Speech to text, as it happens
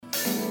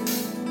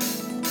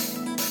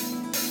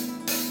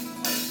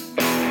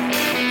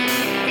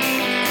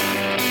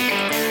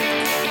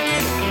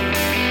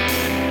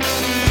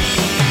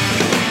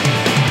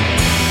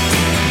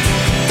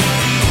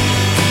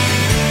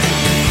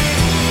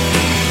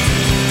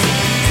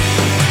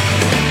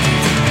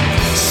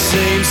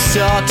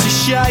start to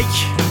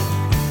shake.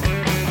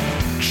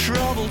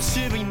 Trouble to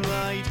be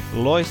made.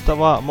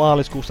 Loistavaa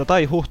maaliskuusta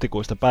tai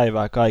huhtikuusta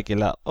päivää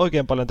kaikille.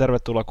 Oikein paljon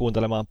tervetuloa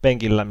kuuntelemaan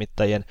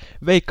Penkinlämmittäjien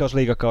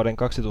Veikkausliigakauden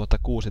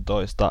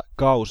 2016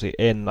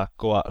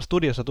 kausiennakkoa.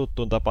 Studiossa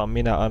tuttuun tapaan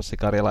minä Anssi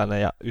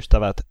Karjalainen ja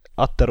ystävät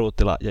Atte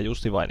Ruuttila ja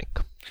Jussi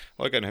Vainikka.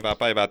 Oikein hyvää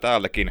päivää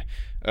täälläkin.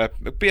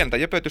 Pientä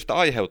jöpötystä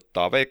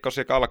aiheuttaa.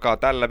 Veikkausliiga alkaa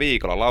tällä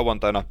viikolla.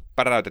 Lauantaina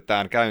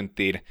päräytetään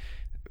käyntiin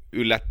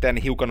yllättäen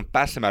hiukan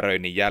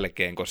päsmäröinnin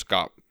jälkeen,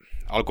 koska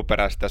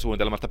alkuperäisestä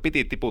suunnitelmasta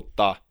piti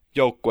tiputtaa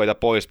joukkueita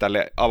pois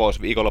tälle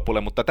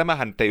avausviikonlopulle, mutta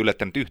tämähän nyt ei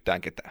yllättänyt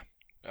yhtään ketään.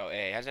 No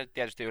eihän se nyt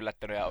tietysti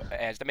yllättänyt, ja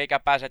eihän sitä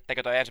mikään pääse,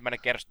 etteikö tuo ensimmäinen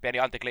kierros pieni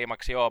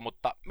antikliimaksi ole,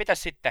 mutta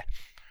mitäs sitten?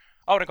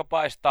 Aurinko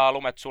paistaa,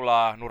 lumet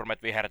sulaa,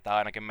 nurmet vihertää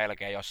ainakin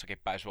melkein jossakin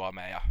päin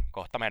Suomeen, ja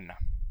kohta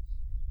mennään.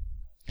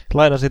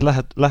 Lainasit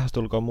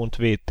lähestulkoon mun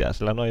twiittiä,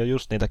 sillä ne on jo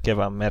just niitä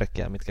kevään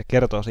merkkejä, mitkä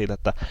kertoo siitä,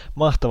 että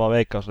mahtava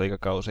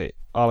Veikkausliigakausi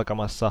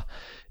alkamassa.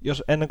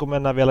 Jos ennen kuin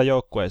mennään vielä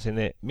joukkueisiin,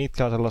 niin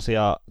mitkä on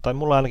sellaisia, tai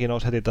mulla ainakin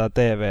nousi heti tämä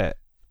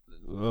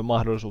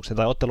TV-mahdollisuuksia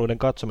tai otteluiden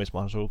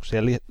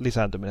katsomismahdollisuuksien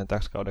lisääntyminen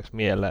täksi kaudeksi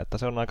mieleen, että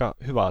se on aika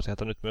hyvä asia,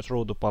 että nyt myös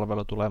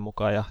ruutupalvelu tulee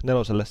mukaan ja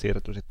neloselle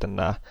siirtyy sitten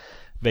nämä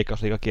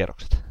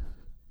Veikkausliigakierrokset.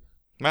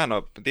 Mä en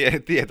ole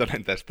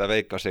tietoinen tästä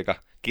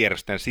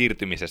Veikkausliiga-kierrosten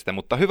siirtymisestä,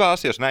 mutta hyvä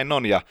asia, jos näin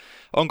on. Ja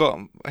onko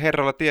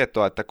herralla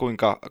tietoa, että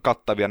kuinka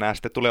kattavia nämä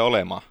sitten tulee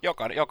olemaan?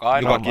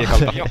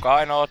 Joka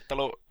ainoa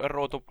ottelu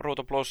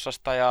Ruutu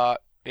Plussasta ja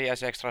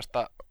IS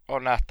Extrasta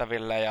on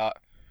nähtävillä. Ja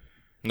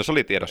no se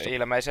oli tiedossa.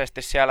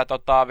 Ilmeisesti siellä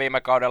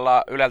viime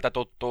kaudella Yleltä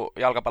tuttu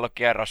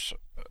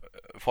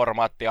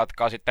jalkapallokierrosformaatti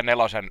jatkaa sitten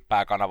nelosen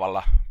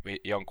pääkanavalla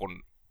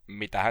jonkun,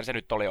 mitähän se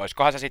nyt oli,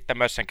 olisikohan se sitten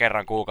myös sen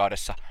kerran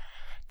kuukaudessa.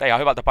 Tämä ihan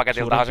hyvältä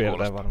paketiltahan se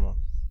kuulostaa. Varmaan.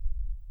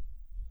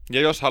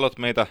 Ja jos haluat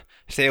meitä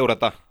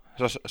seurata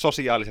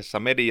sosiaalisessa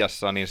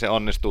mediassa, niin se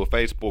onnistuu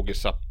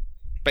Facebookissa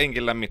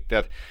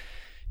Penkinlämmittäjät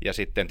ja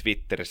sitten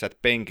Twitterissä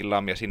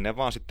Penkinläm, ja sinne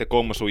vaan sitten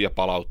komsuu ja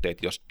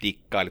palautteet, jos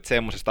dikkailit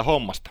semmosesta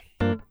hommasta.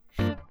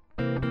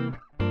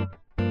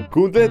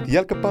 Kuuntelet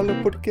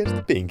jalkapallopodcast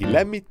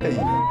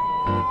Penkinlämmittäjiä.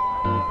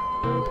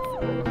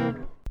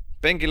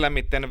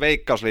 Penkinlämmittäjän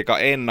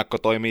Veikkausliiga-ennakko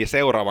toimii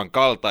seuraavan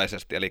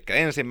kaltaisesti, eli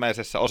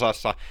ensimmäisessä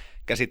osassa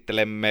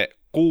käsittelemme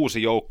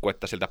 6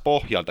 joukkuetta siltä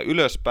pohjalta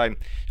ylöspäin,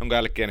 jonka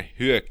jälkeen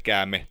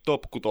hyökkäämme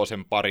top 6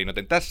 pariin,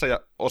 joten tässä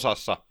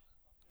osassa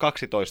 12-6.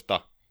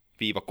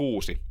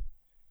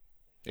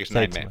 Eikö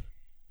näin mene?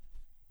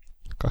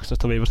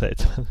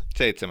 12-7.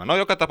 7. No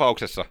joka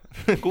tapauksessa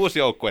 6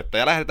 joukkuetta,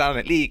 ja lähdetään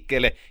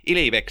liikkeelle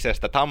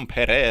Ilveksestä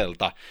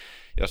Tampereelta,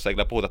 jossa ei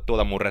kyllä puhuta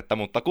tuota murretta,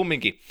 mutta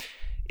kumminkin.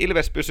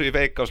 Ilves pysyi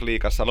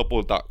Veikkausliigassa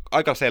lopulta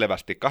aika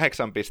selvästi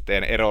 8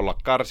 pisteen erolla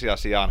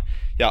karsiasiaan,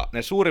 ja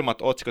ne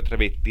suurimmat otsikot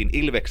revittiin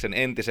Ilveksen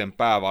entisen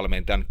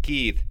päävalmentajan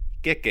Keith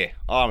Keke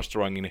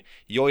Armstrongin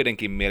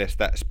joidenkin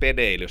mielestä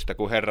spedeilystä,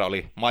 kun herra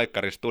oli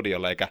Maikkarin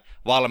studiolla eikä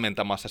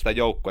valmentamassa sitä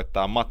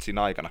joukkuettaan matsin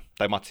aikana,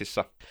 tai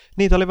matsissa.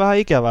 Niitä oli vähän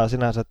ikävää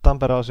sinänsä, että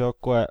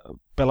Tamperelaisjoukkue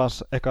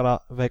pelasi ekana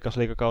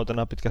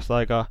Veikkausliigakautena pitkästä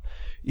aikaa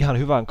ihan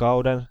hyvän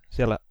kauden,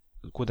 siellä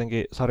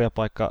kuitenkin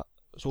sarjapaikka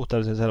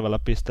suhteellisen selvällä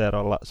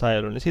pisteerolla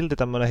säilyi, niin silti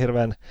tämmöinen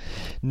hirveän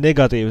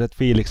negatiiviset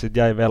fiilikset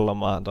jäi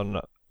vellomaan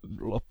ton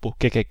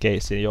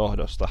loppukekekeissin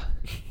johdosta.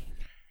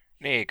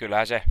 Niin,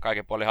 kyllähän se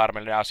kaikin puolin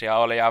harmillinen asia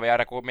oli, ja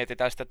vielä kun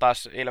mietitään sitten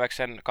taas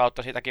Ilveksen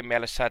kautta sitäkin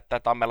mielessä, että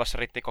Tammelassa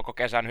riitti koko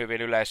kesän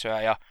hyvin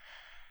yleisöä, ja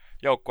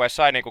joukkue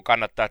sai niin kuin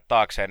kannattaa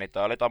taakseen, niin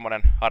toi oli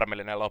tommonen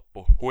harmillinen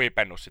loppu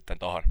huipennus sitten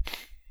tohon.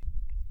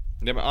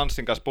 Ja me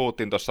Anssin kanssa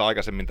puhuttiin tuossa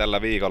aikaisemmin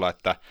tällä viikolla,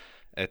 että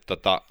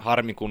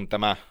harmi kun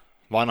tämä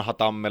vanha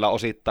Tammela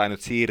osittain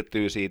nyt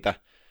siirtyy siitä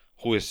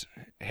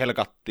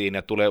helkattiin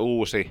ja tulee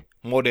uusi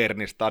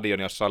moderni stadion,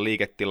 jossa on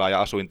liiketilaa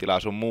ja asuintilaa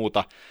sun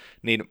muuta,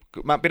 niin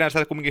mä pidän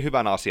sitä kumminkin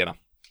hyvänä asiana.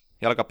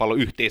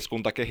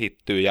 Jalkapalloyhteiskunta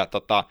kehittyy ja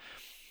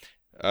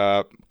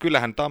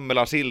kyllähän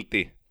Tammela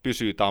silti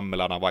pysyy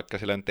Tammelana, vaikka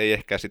sillä nyt ei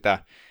ehkä sitä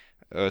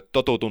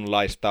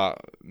totutunlaista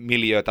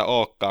miljöötä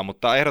olekaan,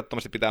 mutta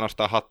ehdottomasti pitää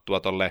nostaa hattua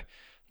tolle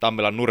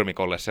Tammelan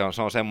nurmikolle. Se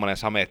on semmoinen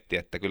sametti,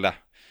 että kyllä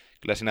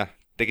siinä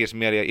tekisi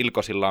mieli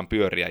ilkosillaan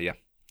pyöriä ja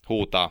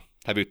huutaa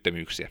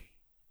hävyttömyyksiä.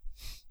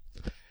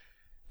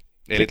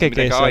 Ei liity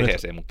mitenkään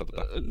aiheeseen, mutta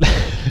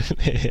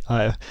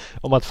Aivan,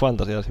 omat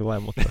fantasiasi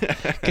vain, mutta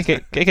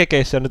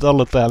kekekeissi on nyt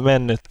ollut ja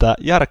mennyttä.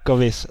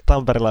 Jarkkovis,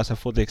 tamperelaisen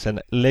futiksen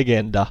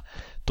legenda,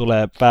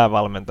 tulee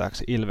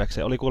päävalmentajaksi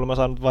Ilvekseen. Oli kuulemma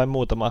saanut vain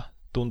muutama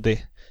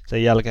tunti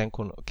sen jälkeen,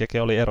 kun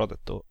Keke oli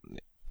erotettu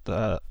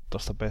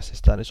tuosta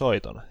Pessistä, niin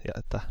soiton, ja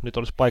että nyt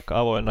olisi paikka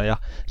avoinna, ja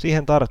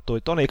siihen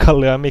tarttui Toni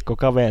Kallio ja Mikko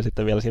Kaveen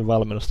sitten vielä siinä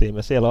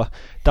valmennustiimessä. Siellä on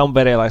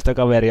tamperelaista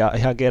kaveria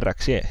ihan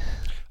kerraksi.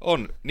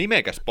 On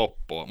nimekäs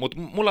poppo, mutta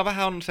mulla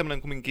vähän on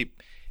semmoinen kumminkin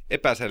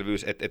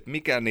epäselvyys, että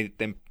mikä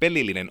niiden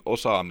pelillinen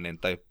osaaminen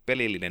tai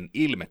pelillinen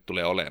ilme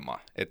tulee olemaan.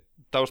 Et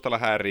taustalla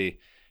häärii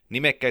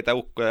nimekkäitä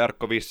ukkoja,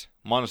 Jarkko Viss,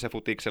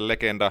 Manse-futiksen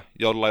legenda,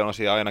 jollain on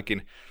siellä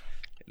ainakin,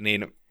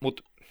 niin,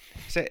 mutta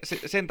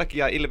sen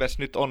takia Ilves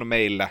nyt on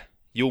meillä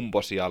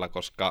jumbosijalla,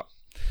 koska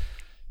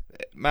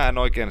mä en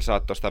oikein saa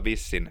tuosta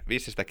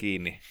vissistä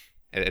kiinni,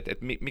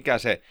 mikä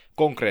se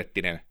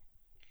konkreettinen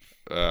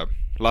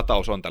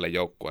lataus on tälle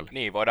joukkueelle.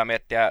 Niin, voidaan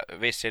miettiä,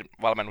 Vissin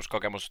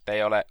valmennuskokemus ei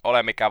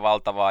ole mikään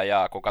valtavaa,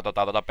 ja kun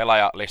katsotaan tuota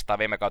pelaajalistaa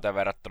viime kauteen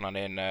verrattuna,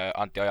 niin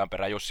Antti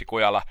Ojanperä ja Jussi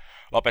Kujala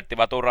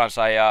lopettivat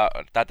uransa, ja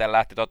täten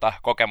lähti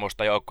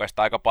kokemusta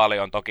joukkueesta aika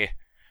paljon. Toki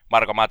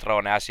Marko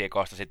Matrone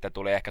SJK:sta sitten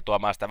tuli ehkä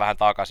tuomaan sitä vähän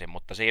takaisin,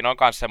 mutta siinä on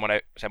myös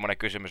semmoinen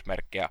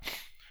kysymysmerkki, ja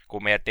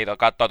kun miettii,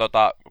 katsoo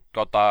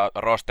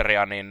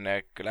rosteria, niin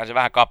kyllähän se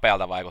vähän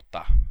kapealta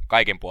vaikuttaa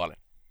kaikin puolin.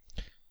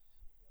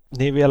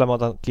 Niin vielä mä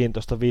otan kiinni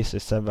tuosta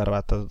Vississä sen verran,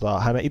 että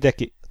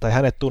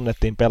hänet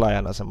tunnettiin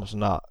pelaajana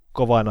semmoisena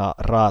kovana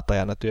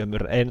raatajana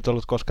työmyrrä. Ei nyt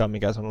ollut koskaan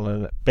mikään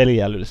sellainen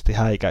peliälyllisesti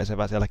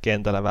häikäisevä siellä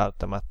kentällä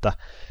välttämättä,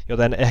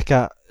 joten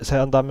ehkä se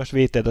antaa myös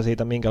viitteitä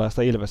siitä,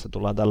 minkälaista Ilvestä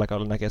tullaan tällä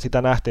kaudella näkemään.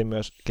 Sitä nähtiin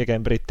myös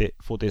Keken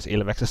brittifutis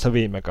Ilveksessä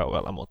viime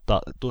kaudella,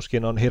 mutta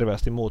tuskin on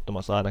hirveästi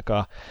muuttumassa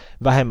ainakaan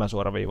vähemmän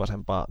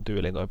suoraviivaisempaa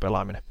tyyliin toi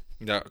pelaaminen.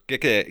 Ja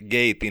Keke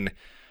Gatein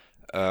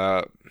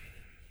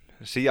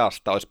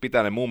sijasta olisi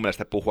pitänyt mun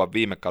mielestä puhua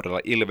viime kaudella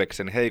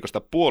Ilveksen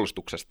heikosta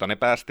puolustuksesta. Ne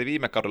päästi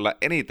viime kaudella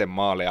eniten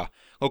maaleja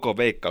koko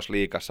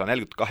Veikkausliigassa,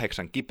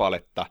 48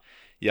 kipaletta,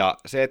 ja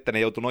se, että ne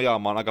joutui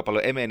nojaamaan aika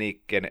paljon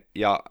Emenikken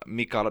ja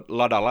Mika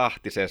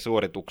Lada-Lahtisen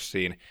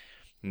suorituksiin,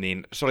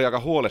 niin se oli aika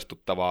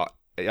huolestuttavaa,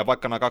 ja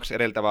vaikka nämä kaksi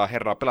edeltävää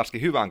herraa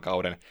pelasikin hyvän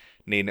kauden,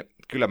 niin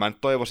kyllä mä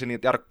nyt toivoisin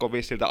Jarkko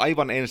Vissiltä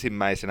aivan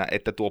ensimmäisenä,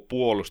 että tuo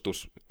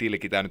puolustus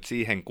tilkitään nyt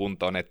siihen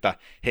kuntoon, että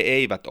he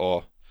eivät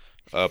ole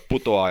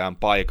putoajan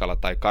paikalla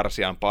tai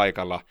karsian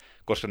paikalla,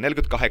 koska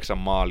 48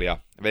 maalia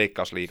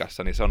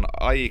Veikkausliigassa, niin se on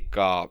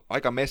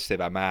aika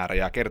messevä määrä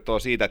ja kertoo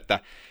siitä, että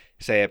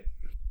se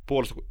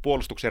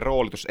puolustuksen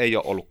roolitus ei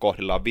ole ollut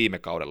kohdillaan viime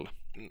kaudella.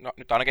 No,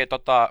 nyt ainakin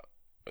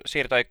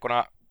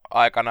siirtoikkuna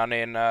aikana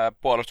niin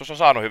puolustus on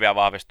saanut hyviä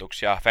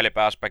vahvistuksia.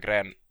 Felipe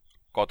Aspegren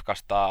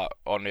Kotkasta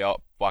on jo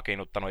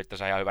vakiinnuttanut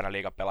itsensä ihan hyvänä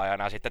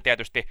liigapelaajana. Ja sitten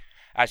tietysti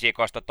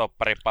SJK:sta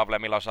toppari Pavle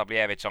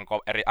Milosavljevic on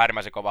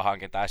äärimmäisen kova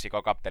hankinta,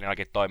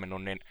 SJK-kapteeninakin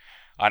toiminut, niin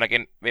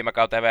ainakin viime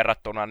kauteen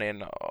verrattuna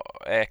niin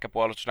ehkä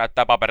puolustus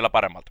näyttää paperilla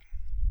paremmalta.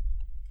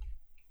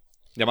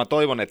 Ja mä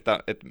toivon, että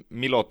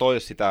Milo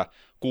toisi sitä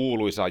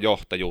kuuluisaa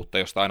johtajuutta,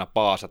 josta aina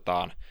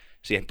paasataan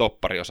siihen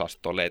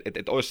toppariosastolle,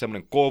 että olisi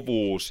semmoinen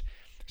kovuus,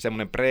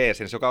 semmoinen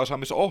presence, joka osaa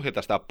myös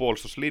ohjata sitä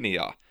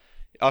puolustuslinjaa.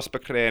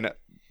 Aspegren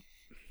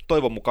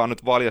toivon mukaan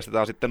nyt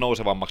valjastetaan sitten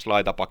nousevammaksi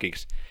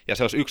laitapakiksi, ja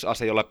se olisi yksi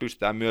ase, jolla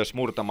pystytään myös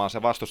murtamaan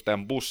se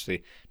vastustajan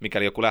bussi,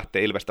 mikäli joku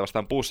lähtee Ilvestä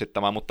vastaan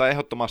pussittamaan, mutta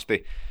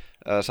ehdottomasti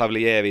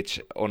Savljevic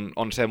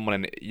on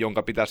semmoinen,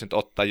 jonka pitäisi nyt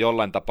ottaa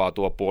jollain tapaa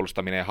tuo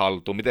puolustaminen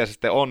haltuun. Miten se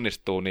sitten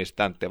onnistuu, niin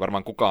sitä ei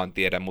varmaan kukaan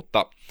tiedä,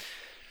 mutta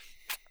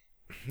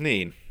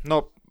niin,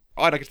 no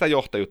ainakin sitä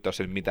johtajuutta,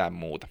 jos ei mitään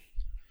muuta.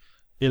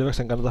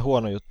 Ilveksen kannalta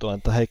huono juttu on,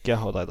 että Heikki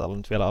Aho taitaa olla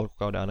nyt vielä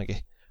alkukauden ainakin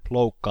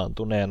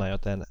loukkaantuneena,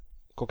 joten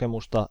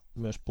kokemusta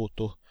myös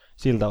puuttuu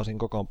siltä osin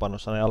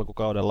kokoonpanossa näin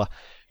alkukaudella.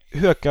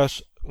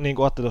 Hyökkäys, niin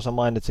kuin Atti tuossa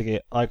mainitsikin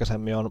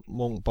aikaisemmin, on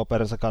mun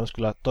paperissa kanssa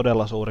kyllä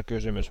todella suuri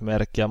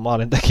kysymysmerkki, ja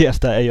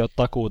maalintekijästä ei ole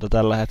takuuta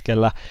tällä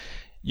hetkellä.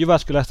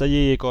 Jyväskylästä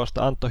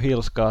JJK:sta Antto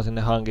Hilskaa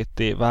sinne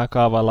hankittiin vähän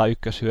kaavaillaan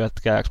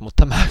ykköshyökkääjäksi,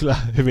 mutta mä kyllä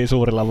hyvin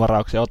suurilla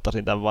varauksia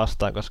ottaisin tämän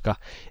vastaan, koska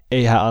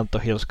eihän Antto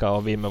Hilskaa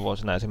ole viime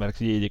vuosina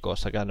esimerkiksi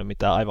JJK:ssa käynyt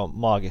mitään aivan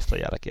maagista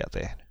jälkiä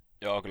tehnyt.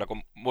 Joo, kyllä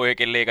kun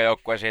muihinkin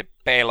liigajoukkueisiin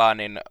peilaa,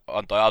 niin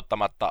on toi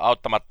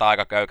auttamatta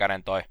aika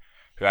köykäinen toi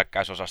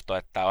hyökkäysosasto,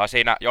 että on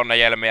siinä Jonne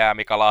Jelmiä ja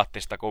Mika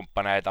Lahtista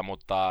kumppaneita,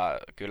 mutta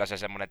kyllä se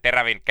semmoinen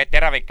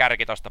terävin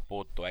kärki tosta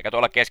puuttuu, eikä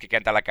tuolla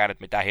keskikentälläkään nyt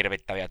mitään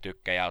hirvittäviä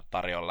tykkejä ole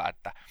tarjolla,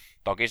 että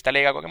toki sitä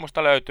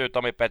liigakokemusta löytyy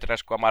Tomi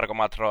Petreskua, Marko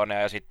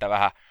Matronea ja sitten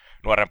vähän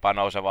nuorempaa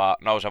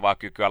nousevaa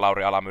kykyä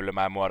Lauri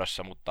Alamyllymäen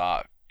muodossa,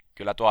 mutta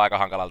kyllä tuo aika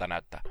hankalalta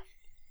näyttää.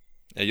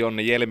 Ja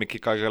Jonne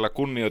Jelmikin kaikella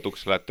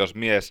kunnioituksella, että jos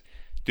mies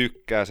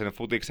tykkää sen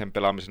futiksen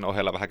pelaamisen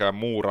ohella vähän käydä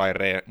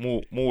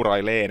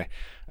muuraileen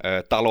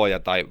taloja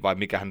vai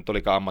mikä hän nyt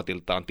olikaan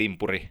ammatiltaan,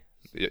 timpuri,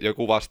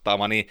 joku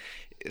vastaava, niin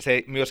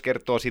se myös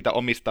kertoo siitä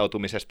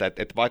omistautumisesta,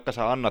 että vaikka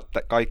sä annat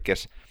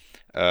kaikkes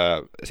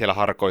siellä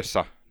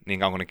harkoissa niin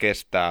kauan kuin ne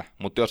kestää,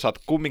 mutta jos sä oot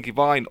kumminkin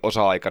vain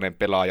osa-aikainen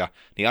pelaaja,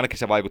 niin ainakin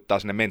se vaikuttaa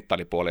sinne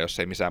mentaalipuolelle, jos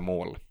ei missään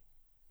muualla.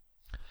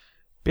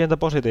 Pientä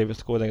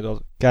positiivista kuitenkin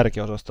tuolta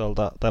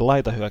kärkiosastolta tai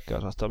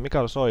laitahyökkäysostolta.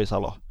 Mikael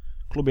Soisalo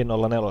klubin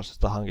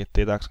 04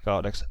 hankittiin täksi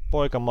kaudeksi.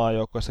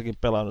 Poikamaajoukkuessakin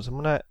pelannut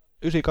semmoinen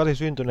 98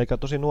 syntynyt, eli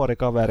tosi nuori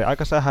kaveri,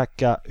 aika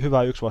sähäkkä,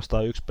 hyvä 1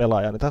 vastaan 1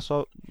 pelaaja, niin tässä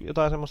on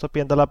jotain semmoista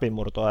pientä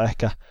läpimurtoa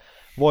ehkä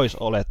voisi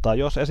olettaa.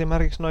 Jos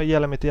esimerkiksi noin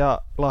Jelmit ja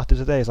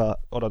Lahtiset ei saa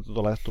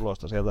odotetulla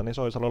tulosta sieltä, niin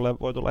Soisalolle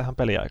voi tulla ihan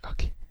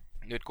peliaikaakin.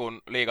 Nyt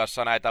kun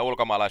liigassa näitä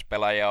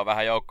ulkomaalaispelaajia on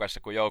vähän joukkueessa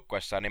kuin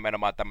joukkueessa, ja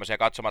nimenomaan tämmöisiä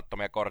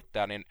katsomattomia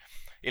kortteja, niin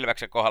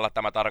Ilveksen kohdalla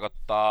tämä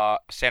tarkoittaa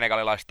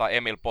senegalilaista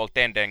Emil Paul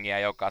Tendengiä,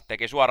 joka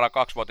teki suoraan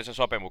 2-vuotisen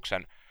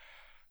sopimuksen.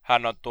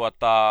 Hän on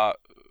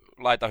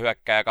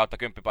laitahyökkääjä kautta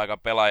 10-paikan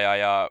pelaaja,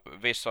 ja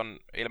Viss on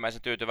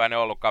ilmeisen tyytyväinen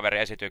ollut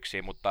kaverin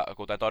esityksiin, mutta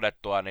kuten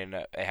todettua, niin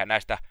eihän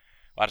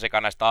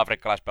varsinkaan näistä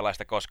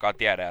afrikkalaispelaajista koskaan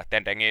tiedä. Ja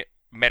Tendengi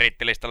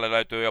merittilistalle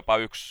löytyy jopa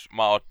 1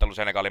 maaottelu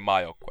Senegalin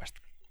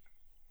maajoukkueesta.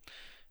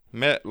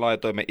 Me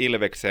laitoimme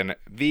Ilveksen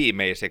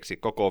viimeiseksi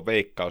koko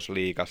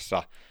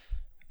Veikkausliigassa.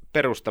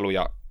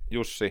 Perusteluja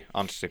Jussi,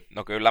 Anssi.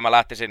 No kyllä mä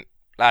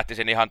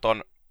lähtisin ihan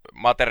ton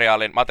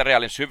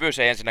materiaalin syvyys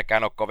ei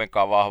ensinnäkään ole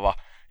kovinkaan vahva,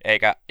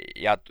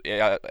 ja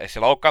se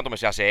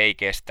loukkaantumisia se ei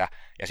kestä.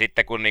 Ja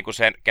sitten kun niinku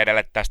sen,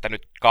 kenelle tästä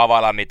nyt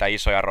kaavaillaan niitä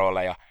isoja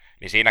rooleja,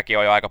 niin siinäkin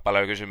on jo aika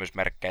paljon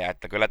kysymysmerkkejä,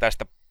 että kyllä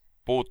tästä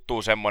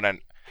puuttuu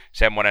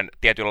semmoinen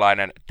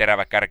tietynlainen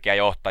terävä kärki ja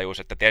johtajuus,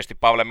 että tietysti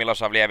Pavle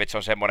Milosavljevic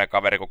on semmoinen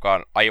kaveri, kuka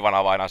on aivan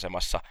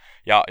avainasemassa,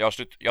 ja jos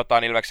nyt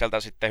jotain Ilvekseltä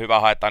sitten hyvä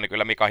haetaan, niin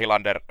kyllä Mika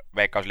Hilander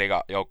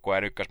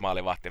Veikkausliiga-joukkueen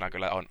ykkösmaalivahtina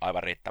kyllä on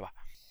aivan riittävä.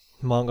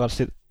 Mä oon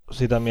kanssa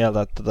sitä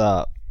mieltä, että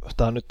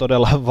tämä on nyt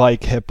todella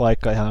vaikea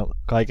paikka ihan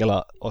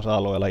kaikilla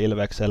osa-alueilla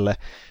Ilvekselle.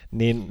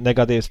 Niin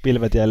negatiiviset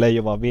pilvet jäi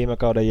leijumaan viime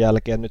kauden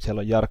jälkeen. Nyt siellä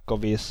on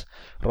Jarkko Viis,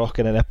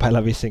 rohkeinen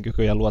epäillä Vissin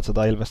kyky ja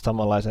luotsata Ilves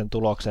samanlaiseen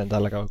tulokseen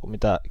tällä kaudella kuin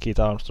mitä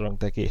Keith Armstrong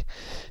teki.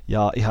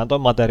 Ja ihan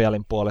tuon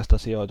materiaalin puolesta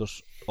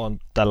sijoitus on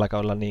tällä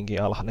kaudella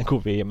niinkin alhainen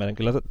kuin viimeinen.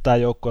 Kyllä tämä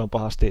joukkue on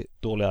pahasti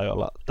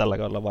tuuliajolla tällä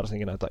kaudella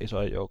varsinkin näitä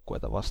isoja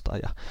joukkueita vastaan.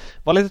 Ja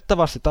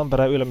valitettavasti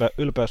Tampereen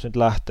ylpeys nyt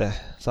lähtee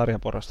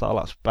sarjaporrasta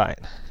alaspäin.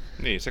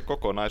 Niin, se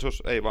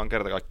kokonaisuus ei vaan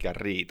kerta kaikkiaan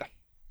riitä.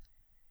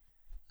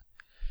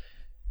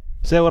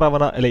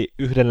 Seuraavana, eli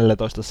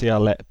 11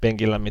 sijalle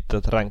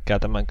Penkinlämmittäjät ränkkää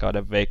tämän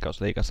kauden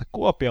Veikkausliigassa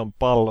Kuopion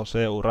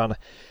Palloseuran.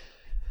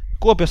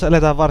 Kuopiossa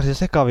eletään varsin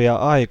sekavia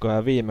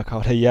aikoja viime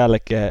kauden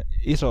jälkeen.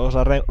 Iso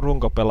osa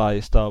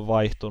runkopelaajista on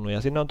vaihtunut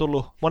ja sinne on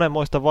tullut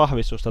monenmoista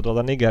vahvistusta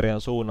tuolta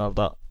Nigerian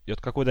suunnalta,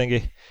 jotka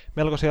kuitenkin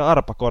melkoisia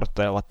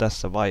arpakortteja ovat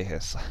tässä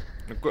vaiheessa.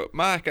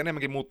 Mä ehkä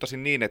enemmänkin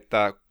muuttaisin niin,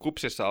 että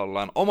KuPSissa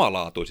ollaan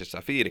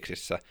omalaatuisissa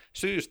fiiliksissä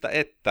syystä,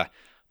 että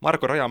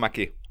Marko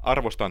Rajamäki,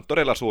 arvostan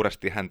todella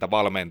suuresti häntä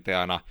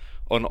valmentajana,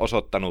 on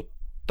osoittanut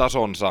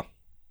tasonsa.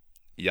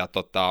 Ja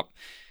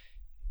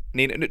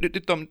niin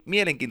nyt on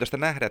mielenkiintoista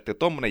nähdä, että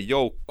tuommoinen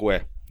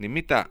joukkue, niin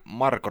mitä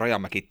Marko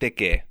Rajamäki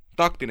tekee.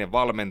 Taktinen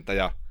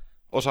valmentaja,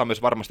 osaa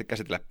myös varmasti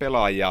käsitellä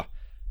pelaajia,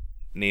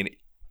 niin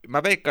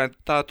mä veikkaan,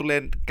 että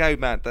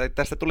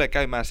tästä tulee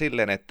käymään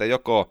silleen, että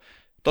joko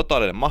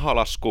totaalinen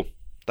mahalasku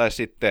tai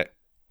sitten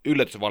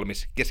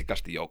yllätysvalmis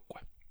keskikastin joukkue.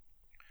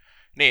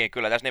 Niin,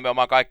 kyllä tässä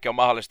nimenomaan kaikki on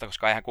mahdollista,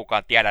 koska eihän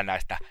kukaan tiedä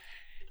näistä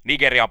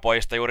Nigerian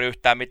pojista juuri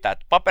yhtään mitään.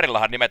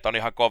 Perillahan nimet on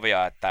ihan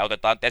kovia, että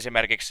otetaan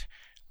esimerkiksi,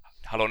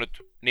 haluan nyt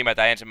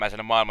nimetä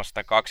ensimmäisenä maailmassa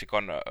tämän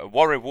kaksikon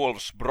Warri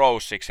Wolves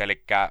Brosiksi,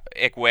 eli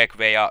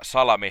Ekuekwe ja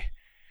Salami.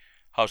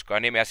 Hauskoja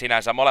nimiä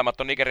sinänsä.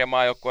 Molemmat on Nigerian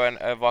maajoukkueen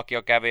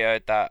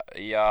vakiokävijöitä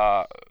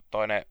ja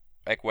toinen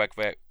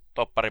Ekuekwe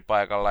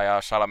topparipaikalla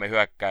ja Salami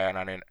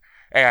hyökkääjänä, niin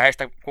eihän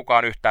heistä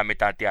kukaan yhtään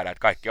mitään tiedä,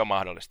 että kaikki on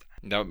mahdollista.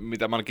 Ja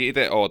mitä mä ainakin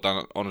itse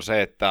ootan, on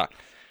se, että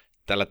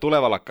tällä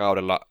tulevalla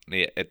kaudella,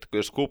 niin että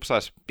jos KuPS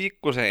saisi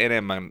pikkusen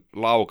enemmän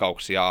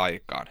laukauksia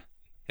aikaan.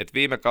 Et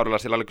viime kaudella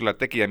siellä oli kyllä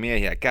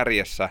tekijämiehiä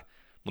kärjessä,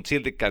 mutta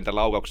siltikään niitä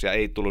laukauksia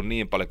ei tullut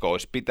niin paljon kuin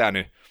olisi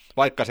pitänyt,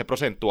 vaikka se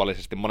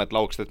prosentuaalisesti monet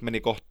laukaukset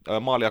meni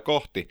maalia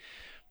kohti,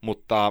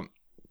 mutta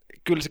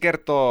kyllä se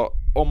kertoo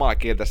omaa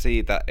kieltä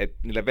siitä, että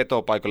niille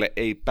vetopaikoille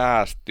ei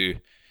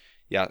päästy,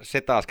 ja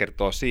se taas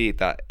kertoo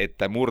siitä,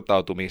 että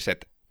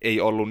murtautumiset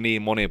ei ollut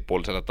niin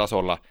monipuolisella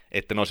tasolla,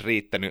 että ne olisi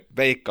riittänyt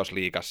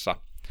Veikkausliigassa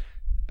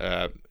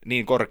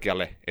niin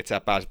korkealle, että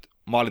sä pääset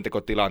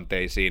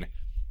maalintekotilanteisiin,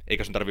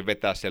 eikä sun tarvitse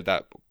vetää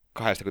sieltä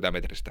 20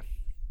 metristä.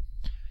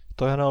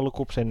 Toihan on ollut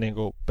KuPSin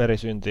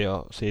perisynti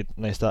jo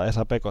näistä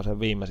Esa Pekosen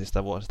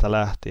viimeisistä vuosista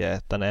lähtien,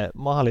 että ne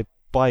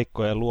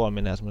maalipaikkojen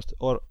luominen ja semmoiset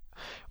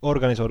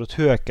organisoidut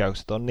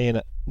hyökkäykset on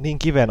niin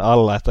kiven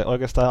alla, että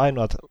oikeastaan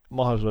ainoat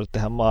mahdollisuudet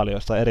tehdä maali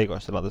jostain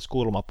erikoistilanteessa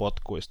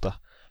kulmapotkuista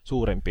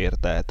suurin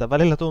piirtein. Että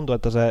välillä tuntuu,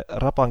 että se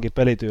Rapankin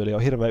pelityyli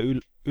on hirveän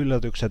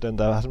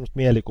yllätyksetöntä ja vähän semmoista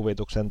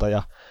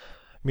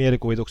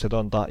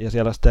mielikuvituksetonta, ja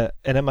siellä sitten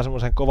enemmän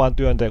semmoisen kovan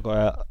työntekoa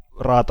ja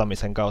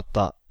raatamisen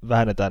kautta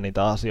vähennetään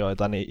niitä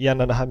asioita, niin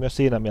jännä nähdä myös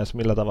siinä mielessä,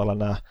 millä tavalla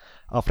nämä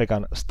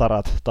Afrikan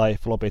starat tai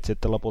flopit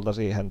sitten lopulta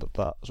siihen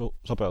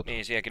sopeutuu.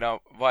 Niin, siihenkin on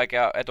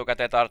vaikea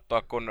etukäteen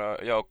tarttua, kun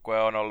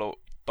joukkue on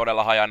ollut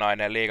todella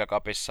hajanainen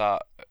liigacupissa,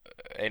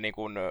 ei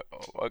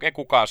oikein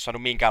kukaan ole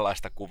saanut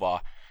minkäänlaista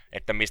kuvaa,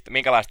 että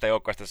minkälaista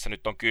joukkueesta tässä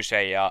nyt on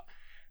kyse, ja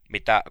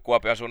mitä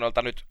Kuopion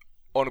suunnalta nyt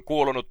on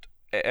kuulunut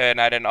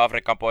näiden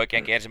Afrikan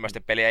poikienkin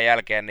ensimmäisten pelien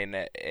jälkeen, niin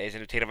ei se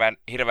nyt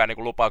hirveän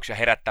lupauksia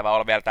herättävää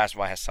ole vielä tässä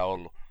vaiheessa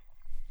ollut.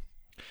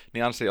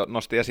 Niin Anssi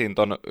nosti esiin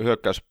ton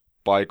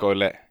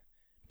hyökkäyspaikoille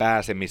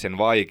pääsemisen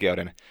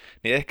vaikeuden,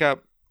 niin ehkä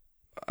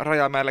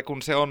Rajamäellä,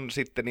 kun se on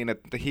sitten niin,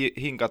 että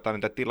hinkataan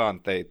niitä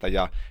tilanteita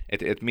ja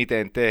et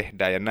miten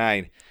tehdään ja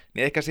näin,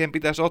 niin ehkä siihen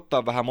pitäisi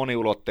ottaa vähän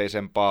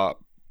moniulotteisempaa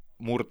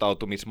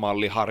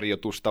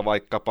murtautumismalliharjoitusta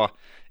vaikkapa,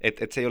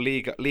 että se ei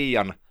ole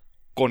liian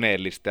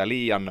koneellista ja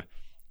liian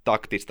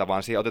taktista,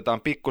 vaan siihen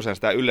otetaan pikkusen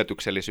sitä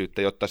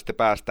yllätyksellisyyttä, jotta sitten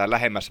päästään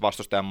lähemmäs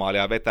vastustajan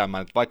maalia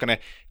vetämään. Et vaikka ne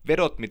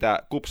vedot,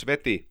 mitä KuPS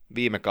veti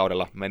viime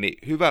kaudella, meni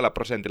hyvällä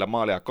prosentilla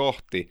maalia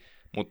kohti,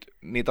 mutta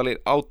niitä oli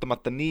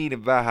auttamatta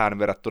niin vähän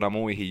verrattuna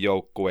muihin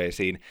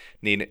joukkueisiin,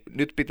 niin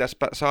nyt pitäisi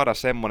saada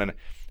semmoinen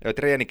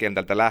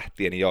treenikentältä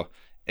lähtien jo,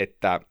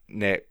 että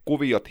ne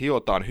kuviot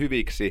hiotaan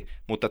hyviksi,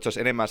 mutta että se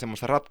olisi enemmän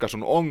semmoista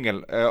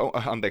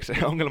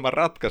ongelman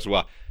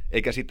ratkaisua,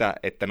 eikä sitä,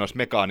 että ne olisi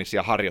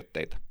mekaanisia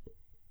harjoitteita.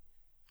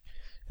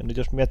 Ja nyt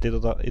jos miettii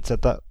itse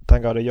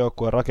tämän kauden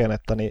joukkueen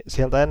rakennetta, niin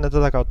sieltä ennen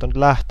tätä kautta nyt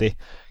lähti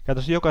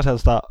käytössä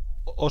jokaiselta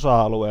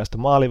osa-alueesta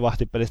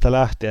maalivahtipelistä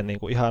lähtien niin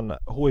kuin ihan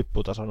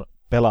huipputason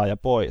pelaaja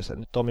pois.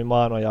 Nyt Tomi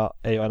Maanoja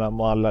ei ole enää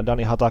maalilla,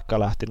 Dani Hatakka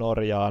lähti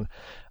Norjaan,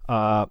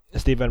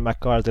 Steven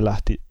McCarthy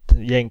lähti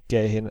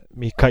Jenkkeihin,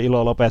 Miikka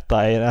Ilo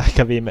lopettaa, ei enää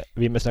ehkä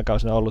viimeisenä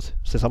kausina ollut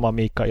se sama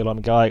Miikka Ilo,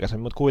 mikä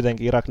aikaisemmin, mutta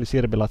kuitenkin Irakli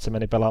Sirbilatse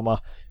meni pelaamaan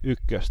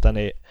ykköstä,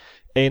 niin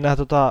ei nämä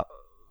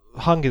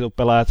hankitut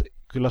pelaajat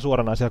kyllä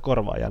suoranaisia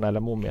korvaajia näillä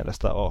mun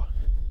mielestä ole.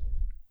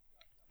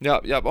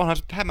 Ja onhan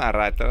se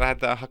hämärää, että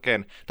lähdetään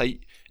hakemaan, tai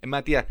en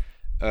mä tiedä,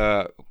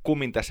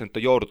 kummin tässä nyt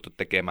on jouduttu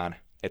tekemään,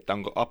 että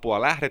onko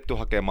apua lähdetty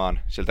hakemaan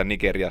sieltä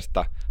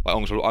Nigeriasta, vai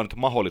onko se ollut ainut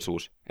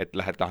mahdollisuus, että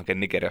lähdetään hakemaan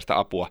Nigeriasta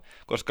apua,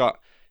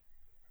 koska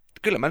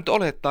kyllä mä nyt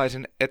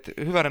olettaisin, että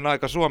hyvänen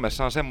aika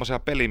Suomessa on semmoisia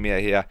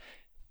pelimiehiä,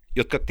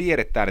 jotka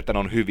tiedetään, että ne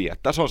on hyviä,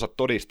 tasonsa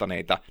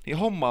todistaneita, niin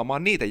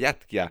hommaamaan niitä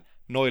jätkiä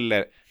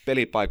noille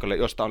pelipaikoille,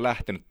 josta on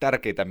lähtenyt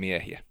tärkeitä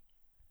miehiä.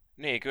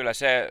 Niin, kyllä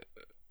se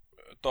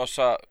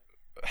tuossa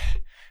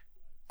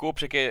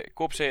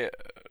Kupsi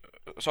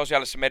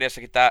sosiaalisessa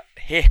mediassakin tämä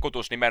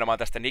hehkutus nimenomaan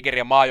tästä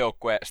Nigerian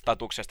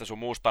maajoukkuestatuksesta sun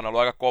muusta on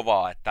ollut aika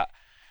kovaa, että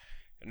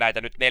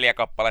näitä nyt 4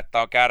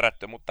 kappaletta on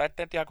kärrätty, mutta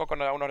ettei ihan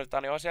kokonaan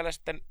unohdetaan, niin on siellä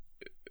sitten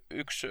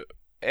yksi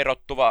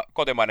erottuva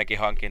kotimainenkin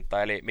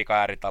hankinta, eli Mika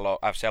Ääritalo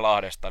FC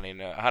Lahdesta, niin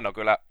hän on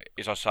kyllä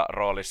isossa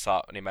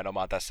roolissa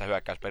nimenomaan tässä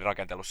hyökkäyspelin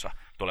rakentelussa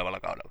tulevalla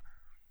kaudella.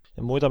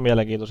 Ja muita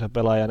mielenkiintoisia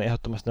pelaajia, niin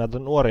ehdottomasti näitä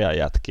nuoria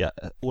jätkiä.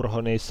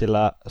 Urho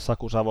Nissilä,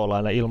 Saku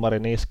Savolainen, Ilmari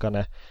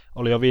Niskanen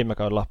oli jo viime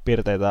kaudella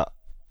pirteitä,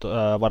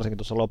 varsinkin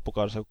tuossa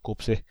loppukaudessa, kun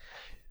Kupsi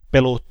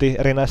peluutti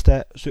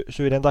erinäisten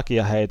syiden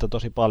takia heitä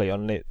tosi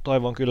paljon, niin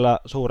toivon kyllä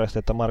suuresti,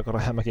 että Marko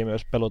Rähämäki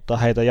myös peluttaa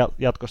heitä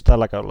jatkossa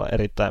tällä kaudella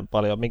erittäin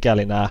paljon,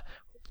 mikäli nämä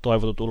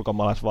toivotut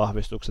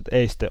ulkomaalaisvahvistukset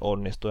ei sitten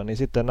onnistu, niin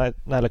sitten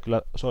näillä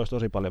kyllä soisi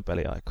tosi paljon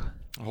peliaikaa.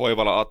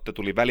 Hoivala Atte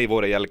tuli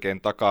välivuoden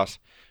jälkeen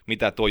takaisin.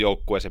 Mitä tuo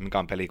joukkueeseen, mikä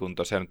on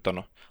pelikunto, se nyt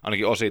on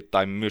ainakin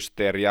osittain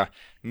mysteeriä.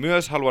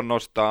 Myös haluan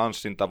nostaa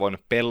Anssin tavoin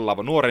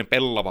nuoren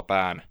pellava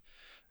pään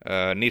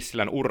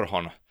Nissilän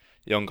Urhon,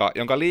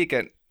 jonka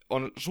liike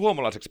on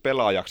suomalaiseksi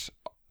pelaajaksi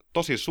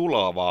tosi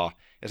sulavaa,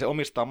 ja se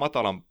omistaa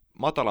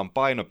matalan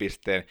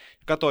painopisteen.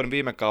 Katoin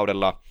viime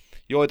kaudella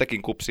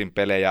joitakin Kupsin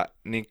pelejä,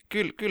 niin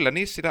kyllä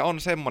Nissilä on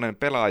semmoinen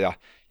pelaaja,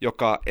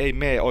 joka ei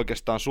mene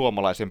oikeastaan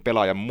suomalaisen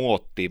pelaajan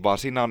muottiin, vaan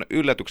siinä on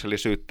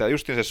yllätyksellisyyttä,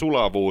 just se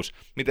sulavuus,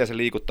 miten se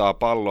liikuttaa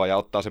palloa ja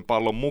ottaa sen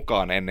pallon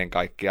mukaan ennen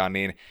kaikkea,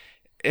 niin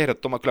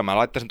ehdottomasti kyllä mä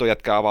laittaisin tuon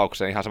jätkää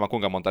avaukseen ihan sama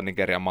kuinka monta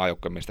Nigerian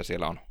maajoukkoja, mistä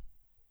siellä on.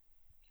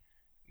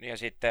 Ja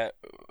sitten,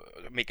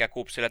 mikä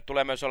Kupsille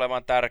tulee myös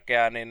olemaan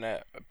tärkeää, niin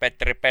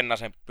Petteri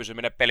Pennasen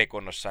pysyminen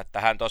pelikunnossa,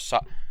 että hän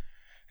tuossa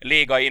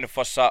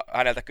Liiga-infossa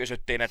häneltä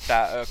kysyttiin,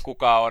 että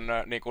kuka on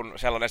niin kuin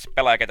sellainen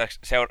pelaaja, ketä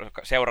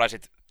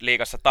seuraisit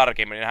liigassa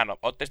tarkemmin, niin hän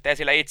otti sitten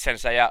esille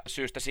itsensä ja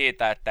syystä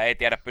siitä, että ei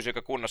tiedä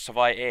pysyykö kunnossa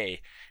vai ei,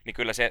 niin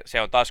kyllä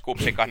se on taas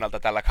Kupsin kannalta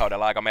tällä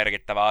kaudella aika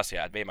merkittävä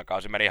asia, että viime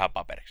kausi meni ihan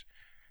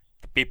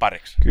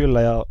pipariksi.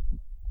 Kyllä, ja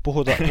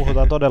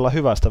puhutaan todella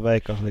hyvästä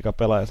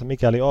Veikkausliiga-pelaajasta,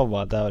 mikäli on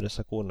vaan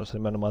täydessä kunnossa,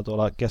 nimenomaan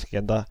tuolla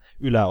keskikentän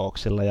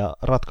yläoksilla ja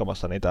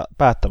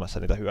päättämässä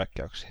niitä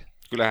hyökkäyksiä.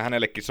 Kyllähän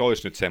hänellekin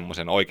soisi nyt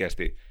semmoisen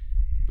oikeasti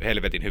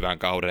helvetin hyvän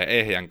kauden,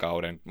 ehjän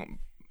kauden,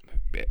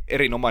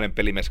 erinomainen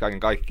pelimies kaiken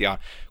kaikkiaan.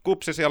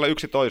 Kupsi siellä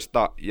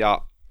 11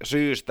 ja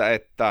syystä,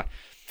 että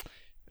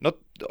no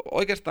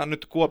oikeastaan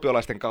nyt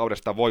kuopiolaisten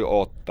kaudesta voi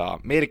odottaa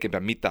melkeinpä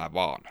mitä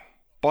vaan.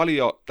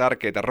 Paljon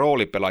tärkeitä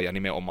roolipelaajia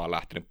nimenomaan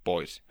lähtenyt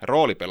pois.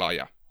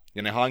 Roolipelaajia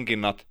ja ne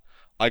hankinnat,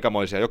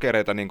 aikamoisia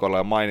jokereita niin kuin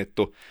ollaan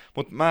mainittu,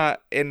 mutta mä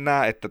en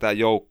näe, että tämä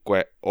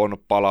joukkue on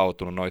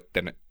palautunut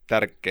noitten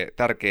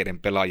tärkeiden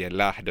pelaajien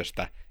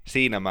lähdöstä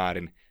siinä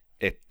määrin,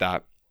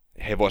 että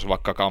he voisivat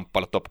vaikka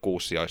kamppailla top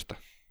 6 sijoista.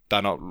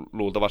 Tai no,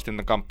 luultavasti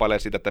ne kamppailee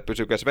siitä, että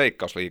pysyykö edes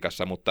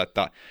Veikkausliigassa, mutta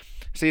että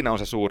siinä on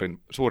se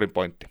suurin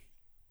pointti.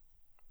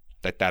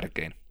 Tai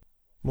tärkein.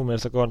 Mun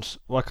mielestä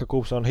vaikka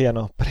Kups on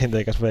hieno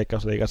perinteikäs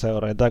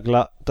Veikkausliigaseura, niin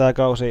tämä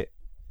kausi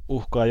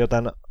uhkaa jo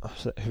tämän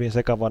hyvin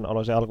sekavan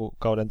oloisen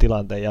alkukauden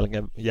tilanteen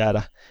jälkeen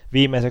jäädä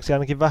viimeiseksi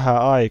ainakin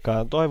vähän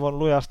aikaa. Toivon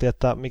lujasti,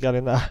 että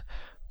mikäli nämä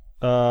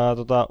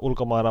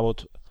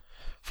ulkomaanavut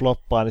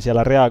floppaa, niin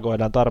siellä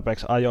reagoidaan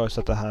tarpeeksi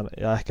ajoissa tähän,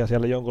 ja ehkä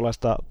siellä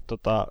jonkunlaista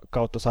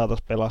kautta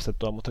saataisiin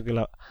pelastettua, mutta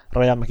kyllä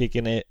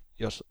Rajamäkikin, niin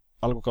jos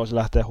alkukausi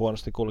lähtee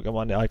huonosti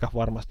kulkemaan, niin aika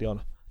varmasti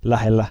on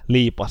lähellä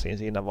liipasiin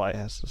siinä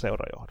vaiheessa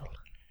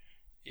seurajohdolla.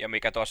 Ja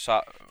mikä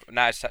tuossa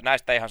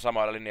näistä ihan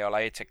samoilla linjoilla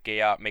itsekin,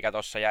 ja mikä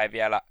tuossa jäi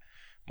vielä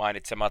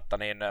mainitsematta,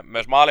 niin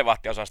myös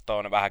maalivahtiosasto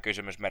on vähän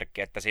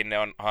kysymysmerkki, että sinne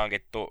on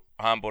hankittu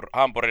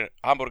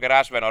Hamburger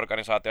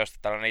SV-organisaatiosta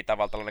tällainen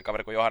itävaltalainen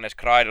kaveri kuin Johannes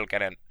Kreidl,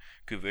 kenen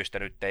kyvyistä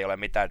nyt ei ole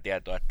mitään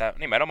tietoa, että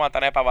nimenomaan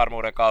tämän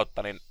epävarmuuden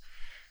kautta niin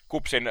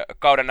KuPSin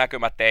kauden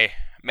näkymät ei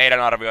meidän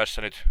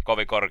arvioissa nyt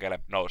kovin korkealle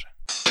nouse.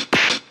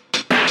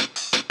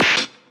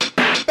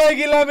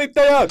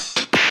 Penkinlämmittäjät!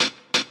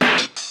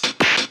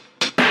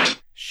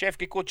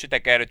 Šefki Kutsi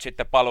tekee nyt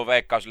sitten paluu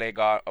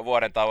Veikkausliigaan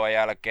vuoden tauon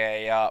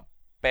jälkeen ja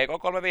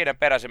PK35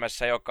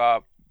 peräsimessä,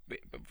 joka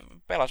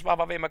pelasi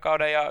vahvan viime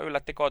kauden ja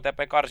yllätti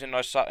KTP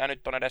karsinnoissa ja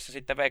nyt on edessä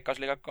sitten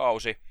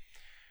Veikkausliiga-kausi.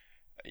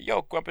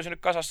 Joukkue on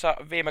pysynyt kasassa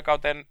viime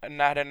kauteen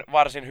nähden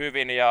varsin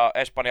hyvin ja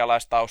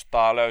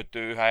espanjalaistaustaa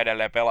löytyy yhä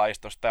edelleen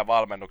pelaajistosta ja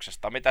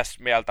valmennuksesta. Mitäs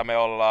mieltä me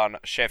ollaan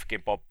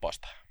Šefkin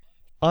popposta?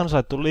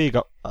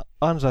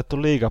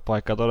 Ansaittu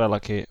liigapaikka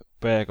todellakin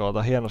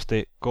PK:ta.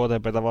 Hienosti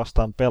KTP:tä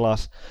vastaan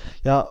pelasi.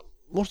 Ja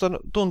musta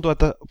tuntuu,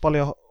 että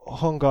paljon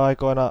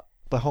honka-aikoina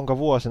tai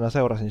honka-vuosina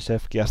seurasin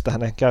Šefkiä sitä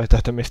hänen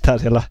käyttäytymistään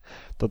siellä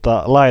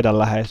laidan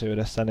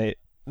läheisyydessä, niin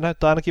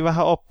näyttää ainakin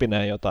vähän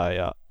oppineen jotain.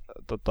 Ja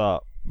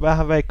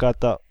vähän veikkaa,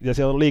 että, ja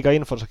siellä on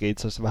liiga-infossakin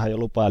itse asiassa vähän jo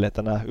lupaili,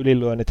 että nämä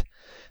ylilyönnit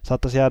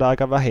saattaisi jäädä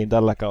aika vähin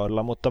tällä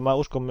kaudella, mutta mä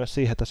uskon myös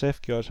siihen, että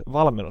Šefki olisi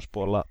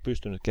valmennuspuolella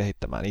pystynyt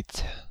kehittämään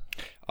itseään.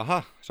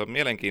 Aha, se on